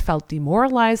one that felt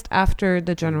demoralized after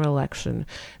the general election,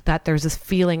 that there's this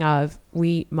feeling of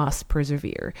we must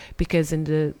persevere. Because in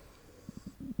the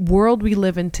world we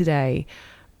live in today,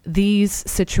 these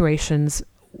situations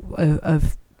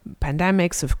of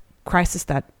pandemics, of crisis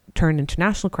that turn into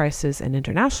national crisis and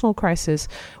international crisis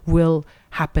will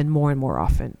happen more and more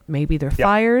often. Maybe they're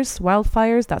fires,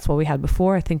 wildfires. That's what we had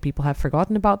before. I think people have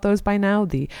forgotten about those by now.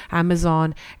 The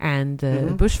Amazon and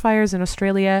the bushfires in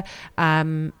Australia.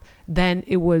 Then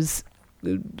it was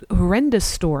horrendous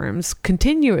storms,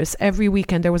 continuous. Every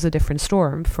weekend there was a different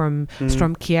storm, from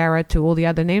Storm Kiara to all the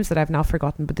other names that I've now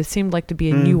forgotten, but they seemed like to be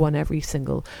a new one every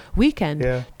single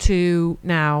weekend, to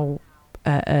now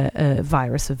a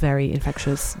virus, a very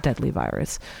infectious, deadly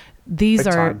virus. These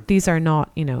are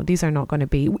not going to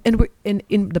be, and we're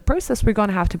in the process, we're going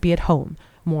to have to be at home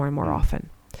more and more often.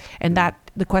 And that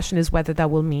the question is whether that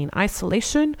will mean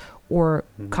isolation or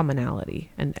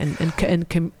commonality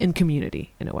and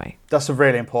community in a way. That's a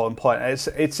really important point.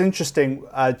 It's interesting.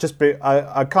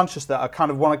 I'm conscious that I kind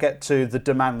of want to get to the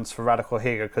demands for radical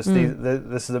Hygge, because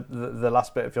this is the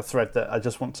last bit of your thread that I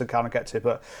just want to kind of get to.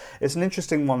 But it's an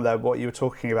interesting one there, what you were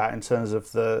talking about in terms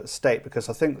of the state, because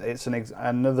I think it's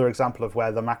another example of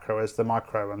where the macro is the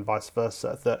micro and vice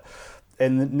versa. That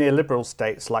in neoliberal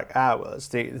states like ours,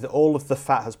 all of the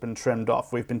fat has been trimmed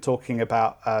off. We've been talking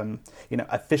about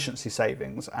efficiency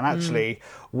savings, and actually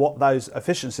what those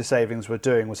efficiency savings were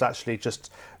doing was actually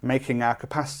just making our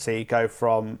capacity go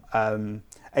from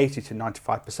 80 to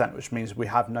 95%, which means we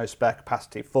have no spare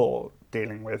capacity for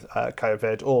dealing with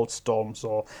COVID or storms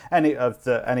or any of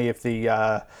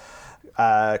the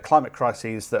climate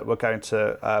crises that we're going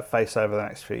to face over the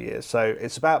next few years. So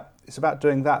it's about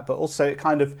doing that, but also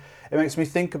it makes me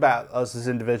think about us as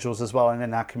individuals as well, and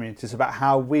in our communities, about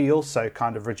how we also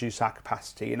kind of reduce our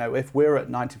capacity. You know, if we're at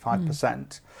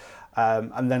 95%,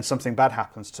 and then something bad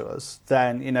happens to us,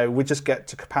 then we just get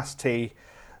to capacity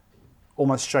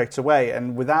almost straight away,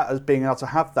 and without us being able to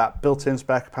have that built-in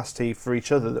spare capacity for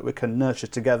each other that we can nurture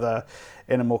together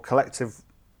in a more collective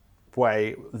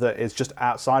way that is just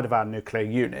outside of our nuclear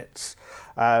units,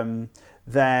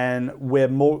 then we're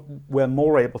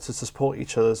more able to support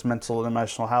each other's mental and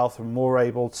emotional health, and more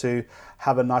able to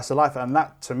have a nicer life. And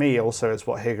that, to me, also is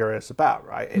what Hygge is about,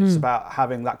 right? It's about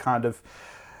having that kind of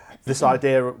this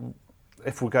idea.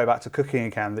 If we go back to cooking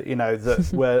again,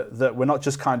 that we're not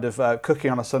just kind of cooking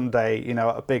on a Sunday,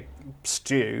 a big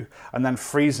stew, and then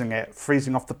freezing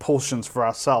off the portions for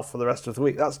ourselves for the rest of the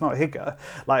week. That's not Hygge.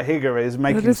 Like, Hygge is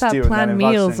making stew and planned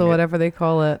meals or whatever they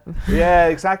call it. Yeah,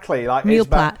 exactly. Like meal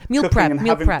prep and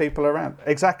having prep. people around.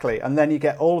 Exactly, and then you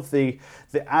get all of the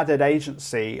added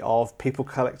agency of people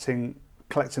collecting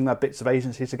their bits of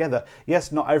agency together.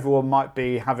 Yes, not everyone might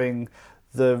be having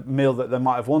the meal that they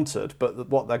might have wanted, but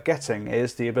what they're getting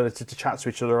is the ability to chat to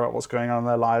each other about what's going on in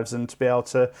their lives and to be able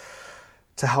to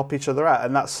help each other out.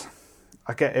 And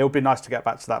it would be nice to get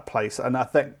back to that place. And I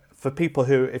think for people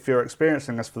who, if you're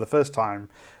experiencing this for the first time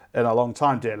in a long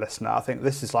time, dear listener, I think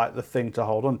this is like the thing to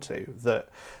hold on to,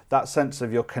 that sense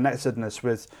of your connectedness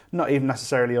with not even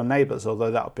necessarily your neighbours,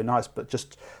 although that would be nice, but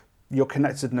just your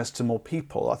connectedness to more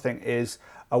people, I think, is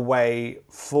a way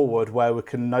forward where we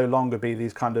can no longer be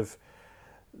these kind of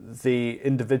the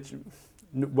individual,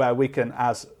 where we can,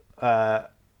 as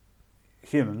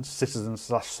humans, citizens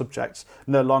 / subjects,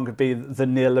 no longer be the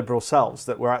neoliberal selves,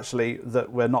 that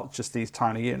we're not just these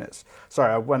tiny units.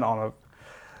 Sorry, I went on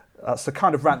that's the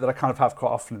kind of rant that I kind of have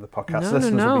quite often in the podcast.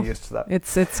 Listeners will be used to that.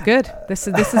 It's good. This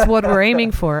is what we're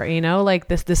aiming for. Like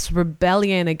this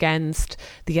rebellion against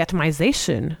the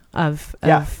atomization of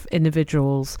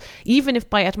individuals. Even if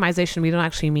by atomization we don't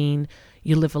actually mean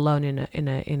you live alone in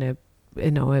a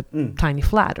tiny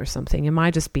flat or something. It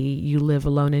might just be you live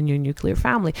alone in your nuclear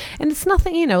family, and it's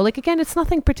nothing. It's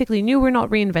nothing particularly new. We're not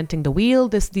reinventing the wheel.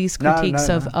 These critiques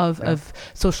of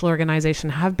social organization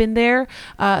have been there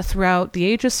throughout the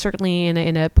ages. Certainly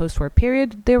in a post-war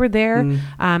period, they were there,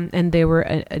 and they were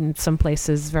in some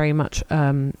places very much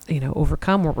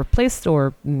overcome or replaced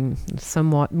or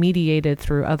somewhat mediated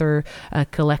through other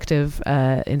collective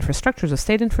infrastructures or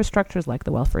state infrastructures like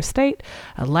the welfare state,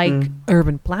 like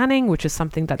urban planning, which is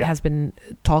something that has been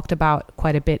talked about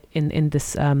quite a bit in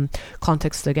this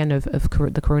context again of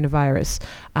the coronavirus,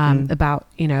 about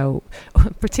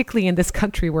particularly in this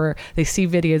country where they see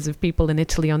videos of people in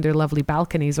Italy on their lovely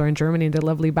balconies or in Germany on their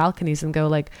lovely balconies and go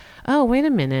like, oh, wait a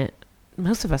minute,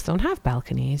 most of us don't have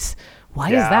balconies. Why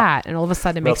is that? And all of a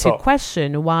sudden it makes you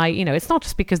question why, it's not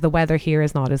just because the weather here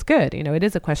is not as good. It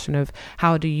is a question of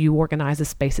how do you organize the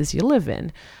spaces you live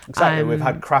in. Exactly. We've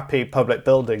had crappy public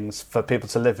buildings for people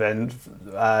to live in,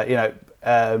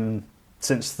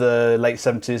 since the late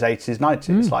 70s, 80s,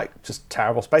 90s, like just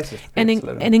terrible spaces for people to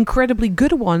live in. And incredibly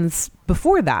good ones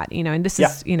before that, and this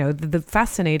is, the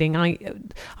fascinating, I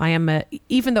am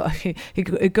even though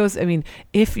it goes,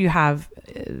 if you have,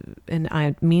 and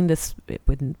I mean this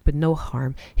with no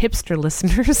harm, hipster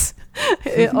listeners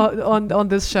on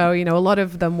this show, a lot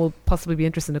of them will possibly be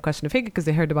interested in the question of Hygge because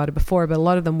they heard about it before, but a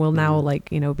lot of them will now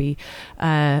be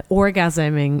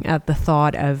orgasming at the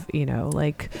thought of, we don't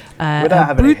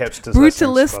have any hipsters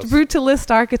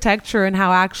brutalist architecture and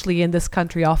how actually in this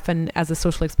country often as a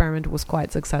social experiment was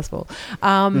quite successful.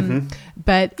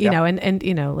 But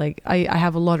I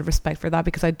have a lot of respect for that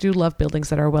because I do love buildings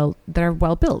that are well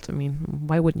built.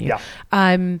 Why wouldn't you?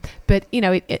 But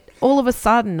it all of a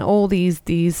sudden all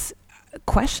these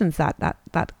questions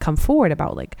that come forward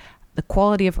about like the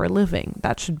quality of our living,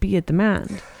 that should be a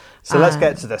demand. So let's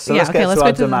get to this. Let's get to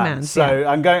our demands. So yeah.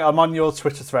 I'm on your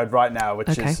Twitter thread right now,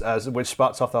 which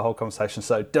sparks off the whole conversation.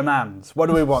 So demands. What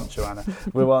do we want, Joanna?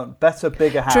 We want better,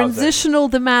 bigger housing. Transitional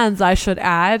demands, I should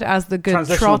add, as the good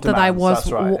trot that I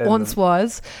was once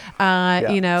was.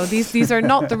 These are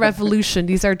not the revolution.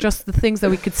 These are just the things that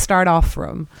we could start off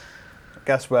from. I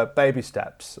guess we're baby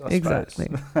steps, I exactly.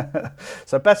 suppose.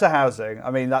 So better housing.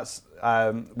 That's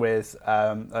with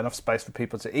enough space for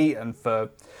people to eat and for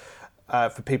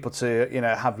for people to,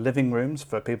 have living rooms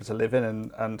for people to live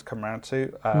in and come around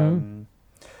to.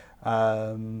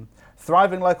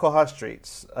 Thriving local high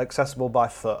streets, accessible by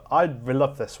foot. I really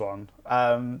love this one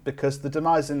because the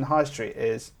demise in high street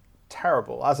is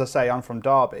terrible. As I say, I'm from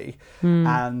Derby,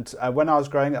 and when I was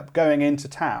growing up, going into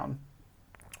town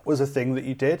was a thing that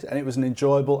you did, and it was an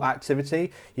enjoyable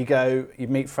activity. You go, you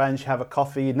meet friends, you have a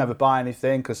coffee, you'd never buy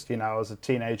anything because, I was a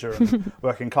teenager and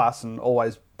working class and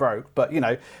always broke. But,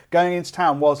 going into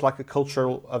town was like a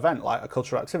cultural event, like a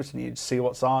cultural activity. And you'd see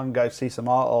what's on, go see some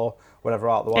art or whatever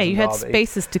art there was in you had Derby.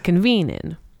 spaces to convene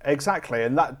in. Exactly,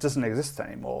 and that doesn't exist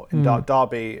anymore. In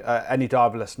Derby, any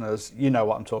Derby listeners, you know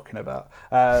what I'm talking about.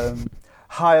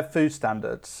 Higher food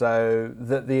standards, so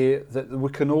that we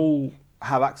can all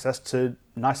have access to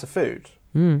nicer food.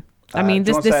 I mean,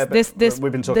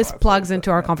 this plugs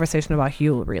into our conversation about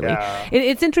Huel, really. Yeah.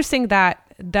 It's interesting that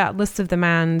list of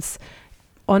demands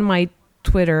on my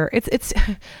Twitter. It's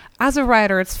as a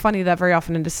writer, it's funny that very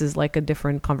often, and this is like a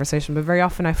different conversation, but very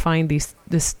often I find these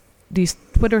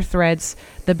Twitter threads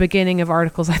the beginning of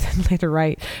articles I then later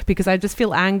write, because I just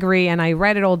feel angry and I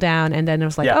write it all down, and then I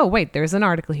was like, oh wait, there's an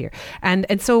article here, and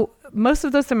so most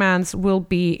of those demands will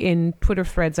be in Twitter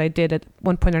threads I did at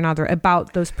one point or another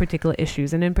about those particular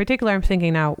issues. And in particular, I'm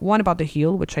thinking now, one about the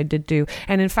Huel, which I did do.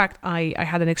 And in fact, I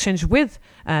had an exchange with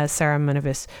Sarah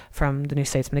Manavis from the New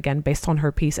Statesman, again, based on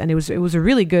her piece. And it was a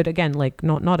really good, again, like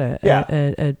not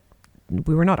a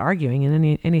we were not arguing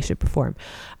in any shape or form.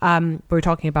 We were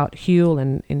talking about Huel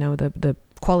and, the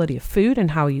quality of food and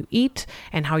how you eat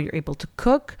and how you're able to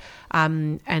cook,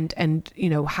 and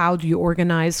how do you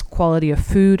organize quality of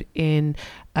food in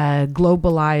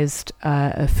globalized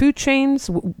food chains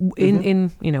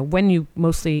in when you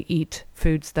mostly eat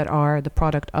foods that are the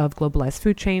product of globalized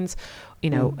food chains.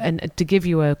 And to give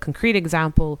you a concrete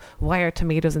example, why are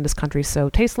tomatoes in this country so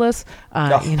tasteless?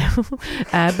 But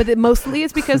it mostly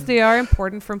is because they are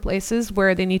important from places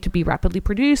where they need to be rapidly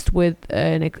produced with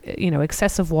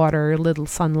excessive water, little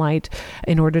sunlight,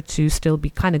 in order to still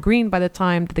be kind of green by the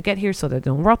time that they get here, so they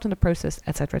don't rot in the process,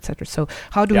 etc., etc. So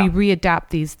how do we readapt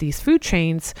these food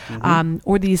chains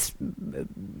or these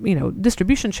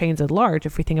distribution chains at large,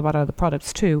 if we think about other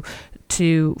products too,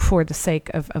 for the sake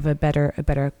of a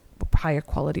better higher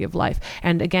quality of life.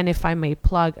 And again, if I may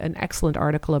plug an excellent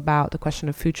article about the question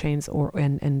of food chains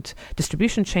and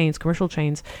distribution chains, commercial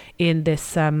chains in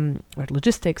this or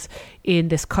logistics in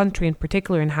this country in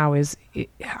particular, and how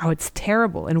it's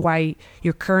terrible, and why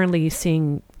you're currently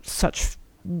seeing such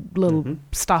little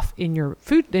stuff in your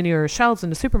food, in your shelves in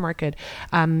the supermarket.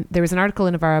 There was an article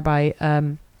in Avara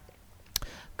by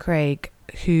Craig,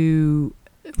 who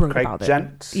wrote Craig about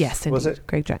Gent, it. Yes, indeed. was it?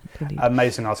 Craig Gent, indeed.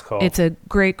 Amazing article. It's a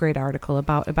great article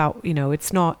about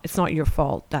it's not your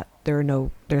fault that there's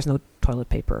no toilet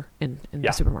paper in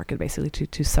the supermarket, basically,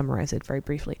 to summarize it very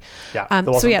briefly. Yeah,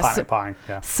 there wasn't panic buying.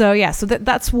 Yeah. So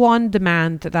that's one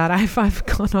demand that I've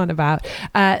gone on about.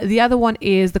 The other one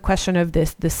is the question of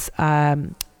this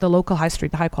the local high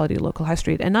street, the high quality local high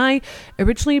street. And I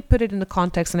originally put it in the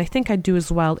context, and I think I do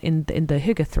as well in the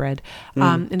Hygge thread,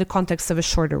 in the context of a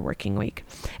shorter working week.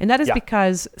 And that is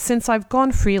because since I've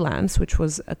gone freelance, which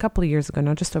was a couple of years ago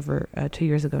now, just over 2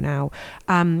 years ago now,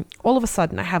 all of a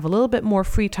sudden I have a little bit more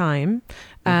free time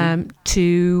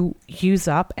to use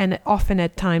up, and often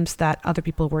at times that other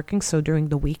people are working, so during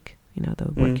the week,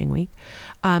 the working week,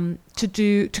 to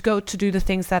do the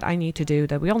things that I need to do,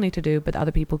 that we all need to do, but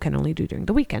other people can only do during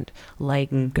the weekend, like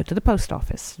go to the post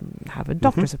office, have a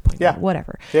doctor's appointment,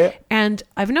 whatever. Yeah. And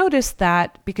I've noticed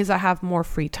that because I have more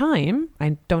free time,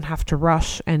 I don't have to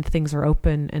rush, and things are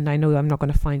open, and I know I'm not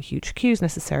going to find huge queues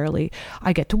necessarily.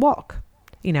 I get to walk.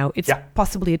 It's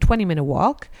possibly a 20-minute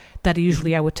walk that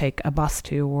usually I would take a bus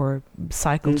to or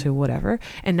cycle to, whatever,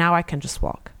 and now I can just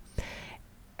walk.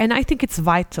 And I think it's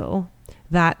vital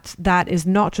that is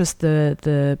not just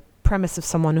the premise of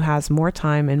someone who has more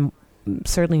time, and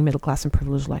certainly middle class and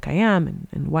privileged like I am,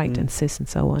 and white and cis and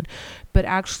so on, but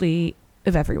actually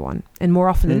of everyone. And more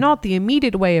often than not, the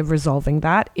immediate way of resolving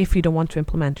that, if you don't want to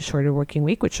implement a shorter working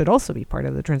week, which should also be part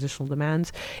of the transitional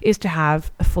demands, is to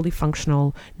have a fully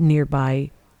functional, nearby,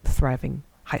 thriving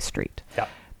high street. Yeah.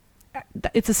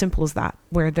 It's as simple as that,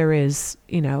 where there is,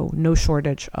 no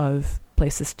shortage of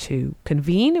places to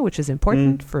convene, which is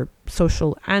important for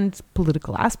social and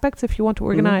political aspects if you want to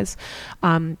organize.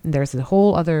 There's a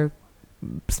whole other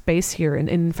space here, and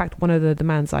in fact one of the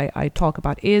demands I talk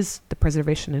about is the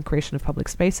preservation and creation of public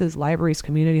spaces, libraries,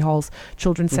 community halls,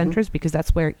 children's centers, because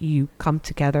that's where you come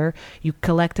together, you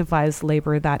collectivize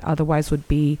labor that otherwise would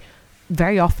be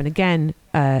very often again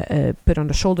put on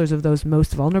the shoulders of those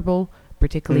most vulnerable,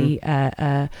 particularly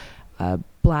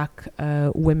black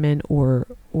women or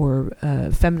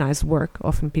feminized work,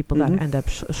 often people that end up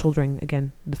shouldering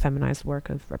again the feminized work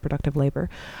of reproductive labor.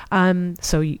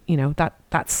 So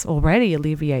that's already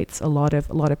alleviates a lot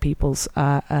of people's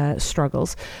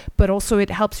struggles, but also it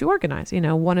helps you organize.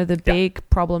 One of the big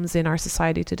problems in our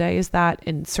society today is that,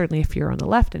 and certainly if you're on the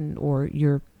left or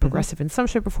you're progressive in some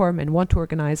shape or form and want to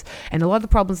organize, and a lot of the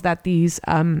problems that these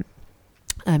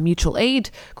mutual aid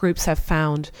groups have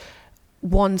found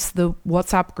once the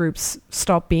WhatsApp groups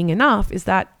stop being enough is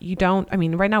that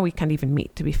right now we can't even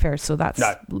meet, to be fair, so that's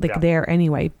there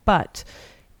anyway. But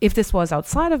if this was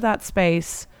outside of that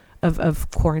space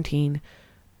of quarantine,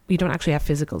 we don't actually have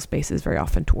physical spaces very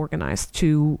often to organize,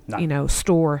 to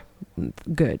store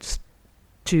goods,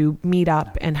 to meet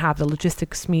up and have the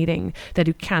logistics meeting that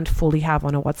you can't fully have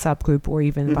on a WhatsApp group or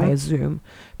even via Zoom,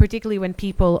 particularly when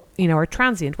people, are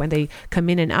transient, when they come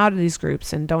in and out of these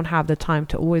groups and don't have the time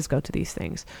to always go to these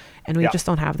things. And we just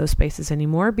don't have those spaces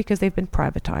anymore because they've been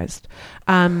privatized.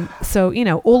 So,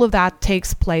 all of that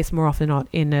takes place more often than not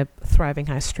in a thriving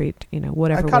high street,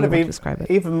 whatever way you want to describe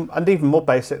it. Even more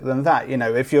basic than that,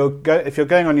 if you're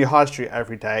going on your high street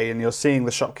every day and you're seeing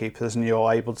the shopkeepers and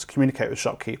you're able to communicate with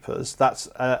shopkeepers,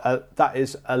 that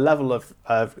is a level of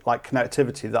like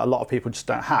connectivity that a lot of people just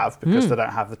don't have because they don't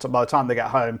have by the time they get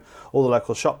home, all the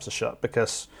local shops are shut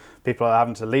because people are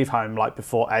having to leave home like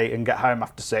before 8 and get home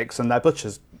after 6, and their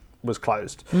butchers was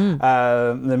closed.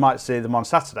 They might see them on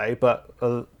Saturday, but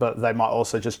they might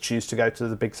also just choose to go to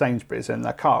the big Sainsbury's in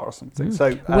their car or something.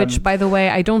 So, which, by the way,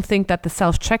 I don't think that the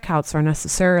self-checkouts are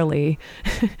necessarily,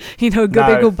 they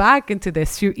go back into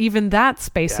this. Even that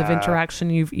space of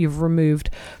interaction you've removed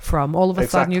from. All of a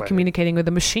sudden, you're communicating with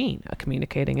a machine.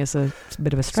 Communicating is a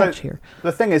bit of a stretch here.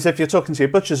 The thing is, if you're talking to your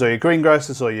butchers or your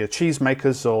greengrocers or your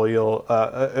cheesemakers or your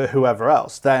whoever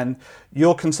else, then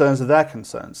your concerns are their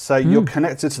concerns. So you're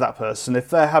connected to that person. If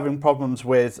they're having problems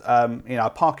with,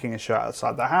 a parking issue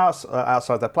outside their house,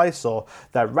 outside their place, or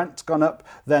their rent's gone up,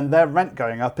 then their rent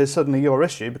going up is suddenly your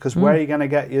issue because where are you going to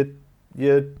get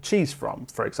your cheese from,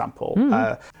 for example?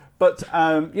 But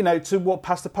to walk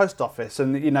past the post office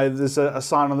and there's a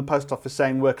sign on the post office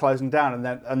saying we're closing down,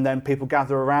 and then people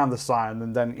gather around the sign,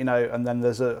 and then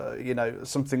there's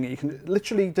something you can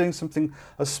literally doing something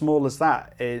as small as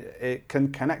that. It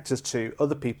can connect us to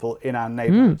other people in our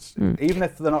neighbourhoods, even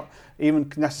if they're not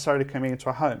even necessarily coming into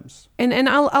our homes. And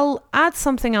I'll add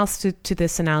something else to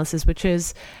this analysis, which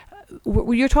is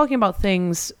you're talking about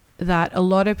things that a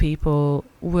lot of people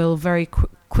will very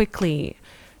quickly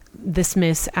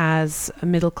dismiss as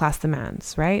middle class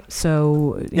demands, right?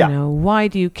 So why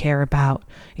do you care about,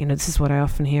 this is what I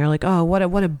often hear, like, oh, what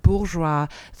a bourgeois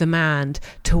demand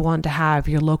to want to have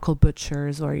your local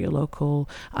butchers or your local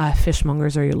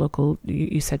fishmongers or your local,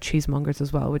 you said cheesemongers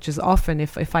as well, which is often,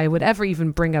 if I would ever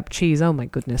even bring up cheese, oh my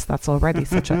goodness, that's already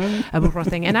such a bourgeois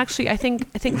thing. And actually I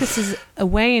think this is a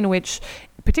way in which,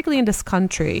 particularly in this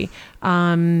country,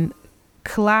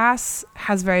 class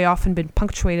has very often been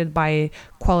punctuated by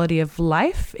quality of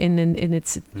life in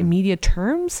its immediate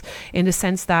terms, in the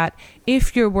sense that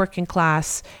if you're working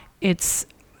class, it's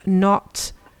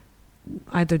not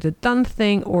either the done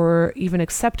thing or even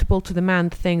acceptable to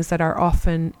demand things that are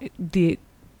often the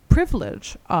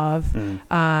privilege of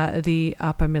the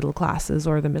upper middle classes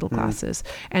or the middle classes.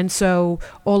 And so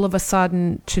all of a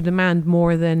sudden to demand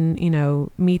more than,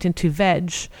 meat into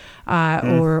veg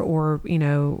or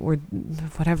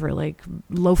whatever, like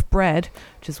loaf bread,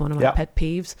 which is one of my pet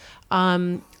peeves,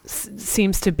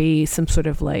 seems to be some sort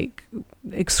of like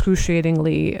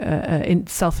excruciatingly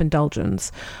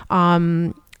self-indulgence.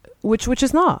 Which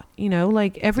is not,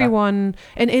 like everyone,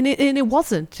 and it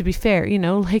wasn't, to be fair,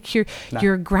 like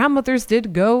your grandmothers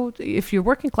did go, if you're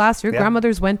working class, your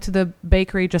grandmothers went to the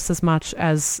bakery just as much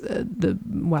as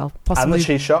possibly. And the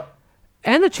cheese shop.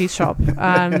 And the cheese shop.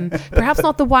 Perhaps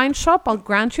not the wine shop, I'll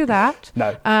grant you that.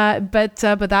 No. But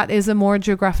that is a more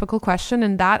geographical question,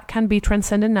 and that can be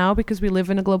transcended now because we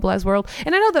live in a globalized world.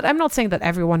 And I know that I'm not saying that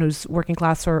everyone who's working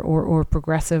class or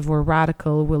progressive or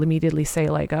radical will immediately say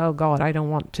like, oh God, I don't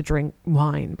want to drink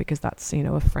wine because that's,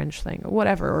 a French thing or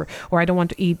whatever, or I don't want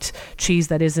to eat cheese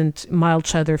that isn't mild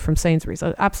cheddar from Sainsbury's.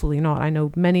 Absolutely not. I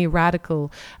know many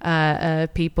radical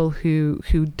people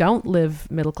who don't live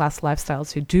middle class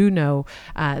lifestyles, who do know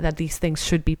that these things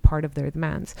should be part of their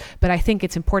demands. But I think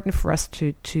it's important for us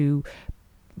to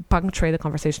punctuate the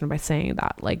conversation by saying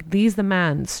that, like, these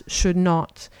demands should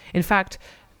not, in fact,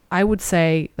 I would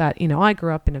say that, I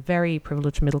grew up in a very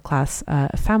privileged middle class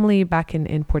family back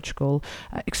in Portugal,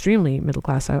 extremely middle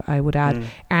class, I would add.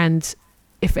 And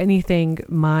if anything,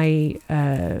 my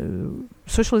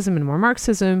socialism and more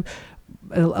Marxism,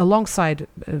 alongside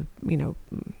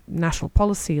national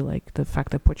policy, like the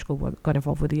fact that Portugal got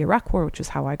involved with the Iraq War, which is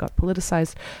how I got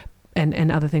politicized,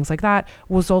 and other things like that,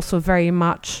 was also very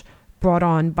much brought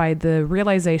on by the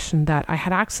realization that I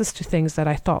had access to things that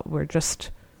I thought were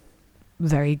just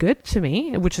very good to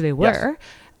me, which they were.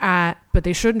 Yes. But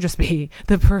they shouldn't just be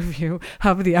the purview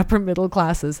of the upper middle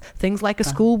classes. Things like a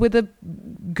school with a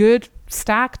good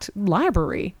stacked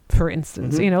library, for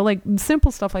instance, like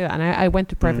simple stuff like that. And I went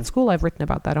to private school. I've written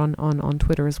about that on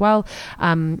Twitter as well.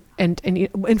 And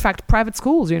in fact, private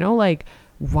schools, like,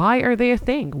 why are they a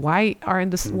thing? Why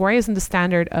isn't the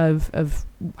standard of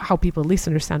how people at least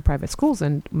understand private schools,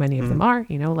 and many of them are,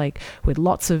 like with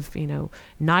lots of,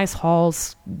 nice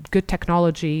halls, good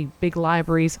technology, big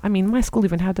libraries. I mean, my school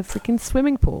even had a freaking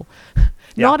swimming pool.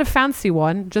 Not a fancy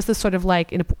one, just a sort of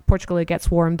like in Portugal it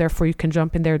gets warm, therefore you can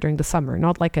jump in there during the summer.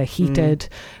 Not like a heated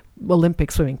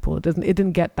Olympic swimming pool. It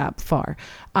didn't get that far.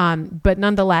 But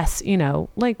nonetheless,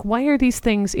 like, why are these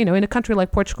things, in a country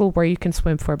like Portugal where you can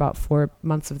swim for about 4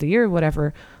 months of the year,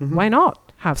 whatever, why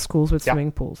not have schools with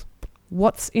swimming pools?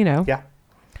 What's, Yeah.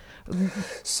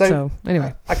 So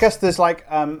anyway. I guess there's like,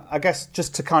 I guess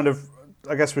just to kind of,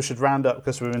 I guess we should round up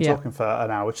because we've been talking for an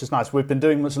hour, which is nice. We've been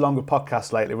doing much longer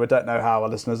podcasts lately. We don't know how our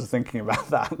listeners are thinking about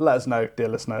that. Let us know, dear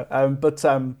listener. But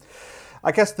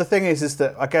I guess the thing is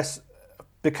that I guess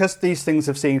because these things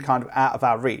have seemed kind of out of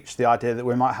our reach, the idea that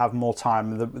we might have more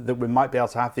time, that we might be able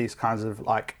to have these kinds of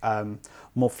like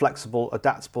more flexible,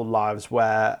 adaptable lives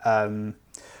where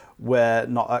we're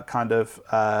not at kind of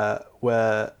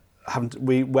where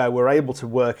we're able to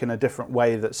work in a different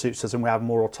way that suits us, and we have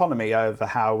more autonomy over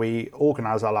how we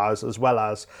organise our lives, as well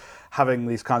as having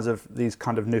these kind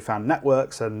of newfound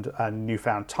networks and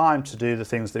newfound time to do the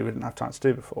things that we didn't have time to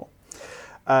do before.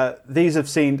 These have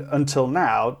seemed until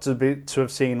now to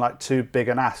have seemed like too big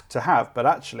an ask to have, but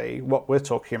actually what we're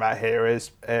talking about here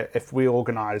is if we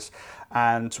organise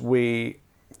and we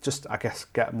just, I guess,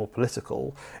 get more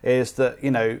political, is that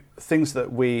the things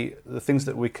that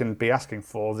we can be asking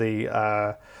for,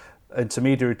 the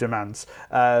intermediary demands,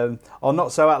 are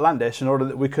not so outlandish in order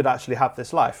that we could actually have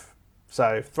this life.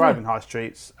 So thriving high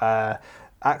streets,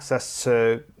 access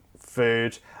to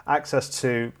food, access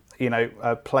to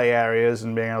play areas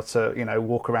and being able to,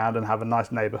 walk around and have a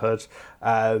nice neighbourhood,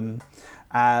 and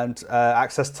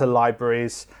access to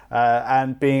libraries,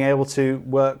 and being able to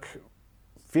work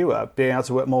fewer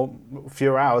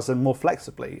hours and more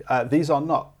flexibly. These are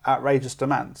not outrageous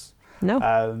demands.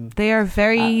 No, they are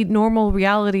very normal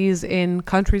realities in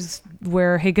countries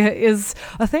where Hygge is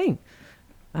a thing.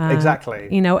 Exactly.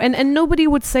 And nobody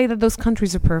would say that those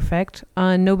countries are perfect.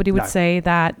 Nobody would say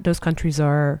that those countries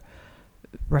are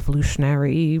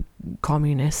revolutionary,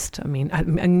 communist. I mean,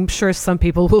 I'm sure some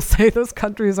people will say those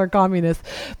countries are communist,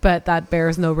 but that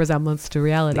bears no resemblance to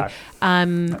reality.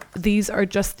 No. These are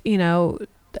just,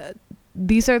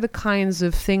 these are the kinds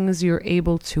of things you're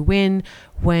able to win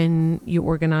when you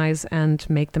organize and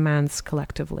make demands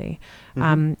collectively.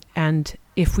 And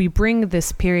if we bring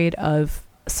this period of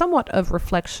somewhat of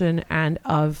reflection and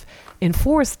of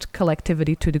enforced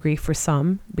collectivity to a degree for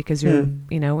some, because you're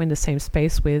in the same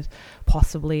space with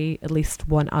possibly at least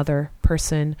one other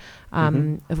person,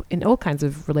 in all kinds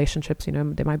of relationships.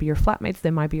 They might be your flatmates,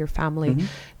 they might be your family,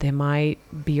 they might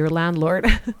be your landlord.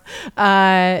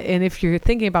 And if you're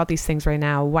thinking about these things right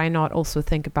now, why not also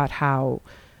think about how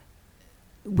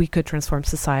we could transform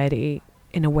society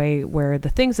in a way where the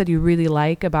things that you really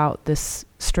like about this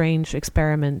strange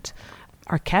experiment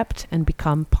are kept and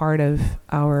become part of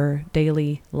our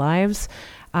daily lives,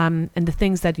 and the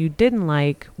things that you didn't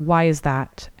like, why is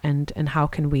that, and how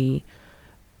can we,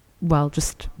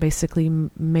 just basically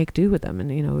make do with them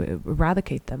and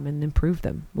eradicate them and improve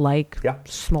them, like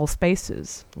small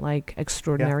spaces, like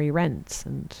extraordinary rents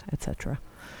and etc.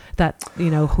 That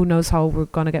who knows how we're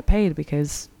going to get paid,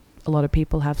 because a lot of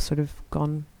people have sort of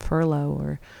gone furlough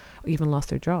or even lost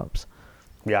their jobs.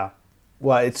 Yeah,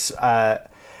 well, it's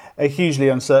a hugely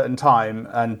uncertain time,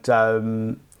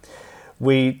 and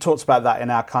we talked about that in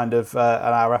our kind of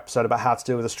our episode about how to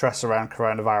deal with the stress around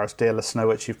coronavirus, dear listener,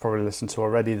 which you've probably listened to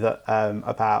already, that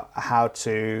about how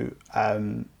to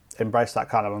embrace that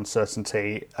kind of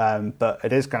uncertainty, but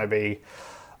it is going to be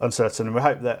uncertain, and we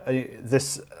hope that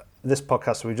this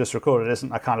podcast we just recorded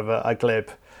isn't a kind of a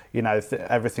glib,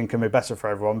 everything can be better for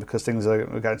everyone, because things are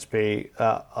going to be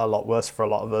a lot worse for a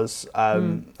lot of us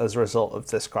as a result of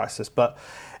this crisis. But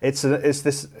it's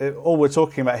this. All we're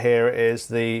talking about here is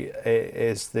the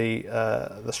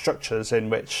structures in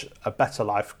which a better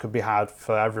life could be had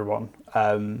for everyone,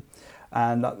 and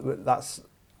that's.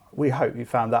 We hope you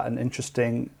found that an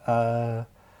interesting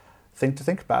thing to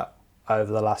think about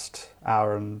over the last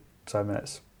hour and so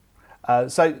minutes.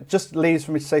 So just leaves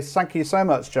for me to say thank you so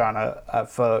much, Joanna,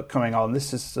 for coming on.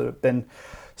 This has been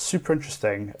super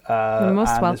interesting. You're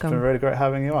most welcome. It's been really great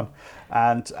having you on.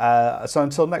 And so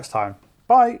until next time,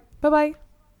 bye. Bye-bye.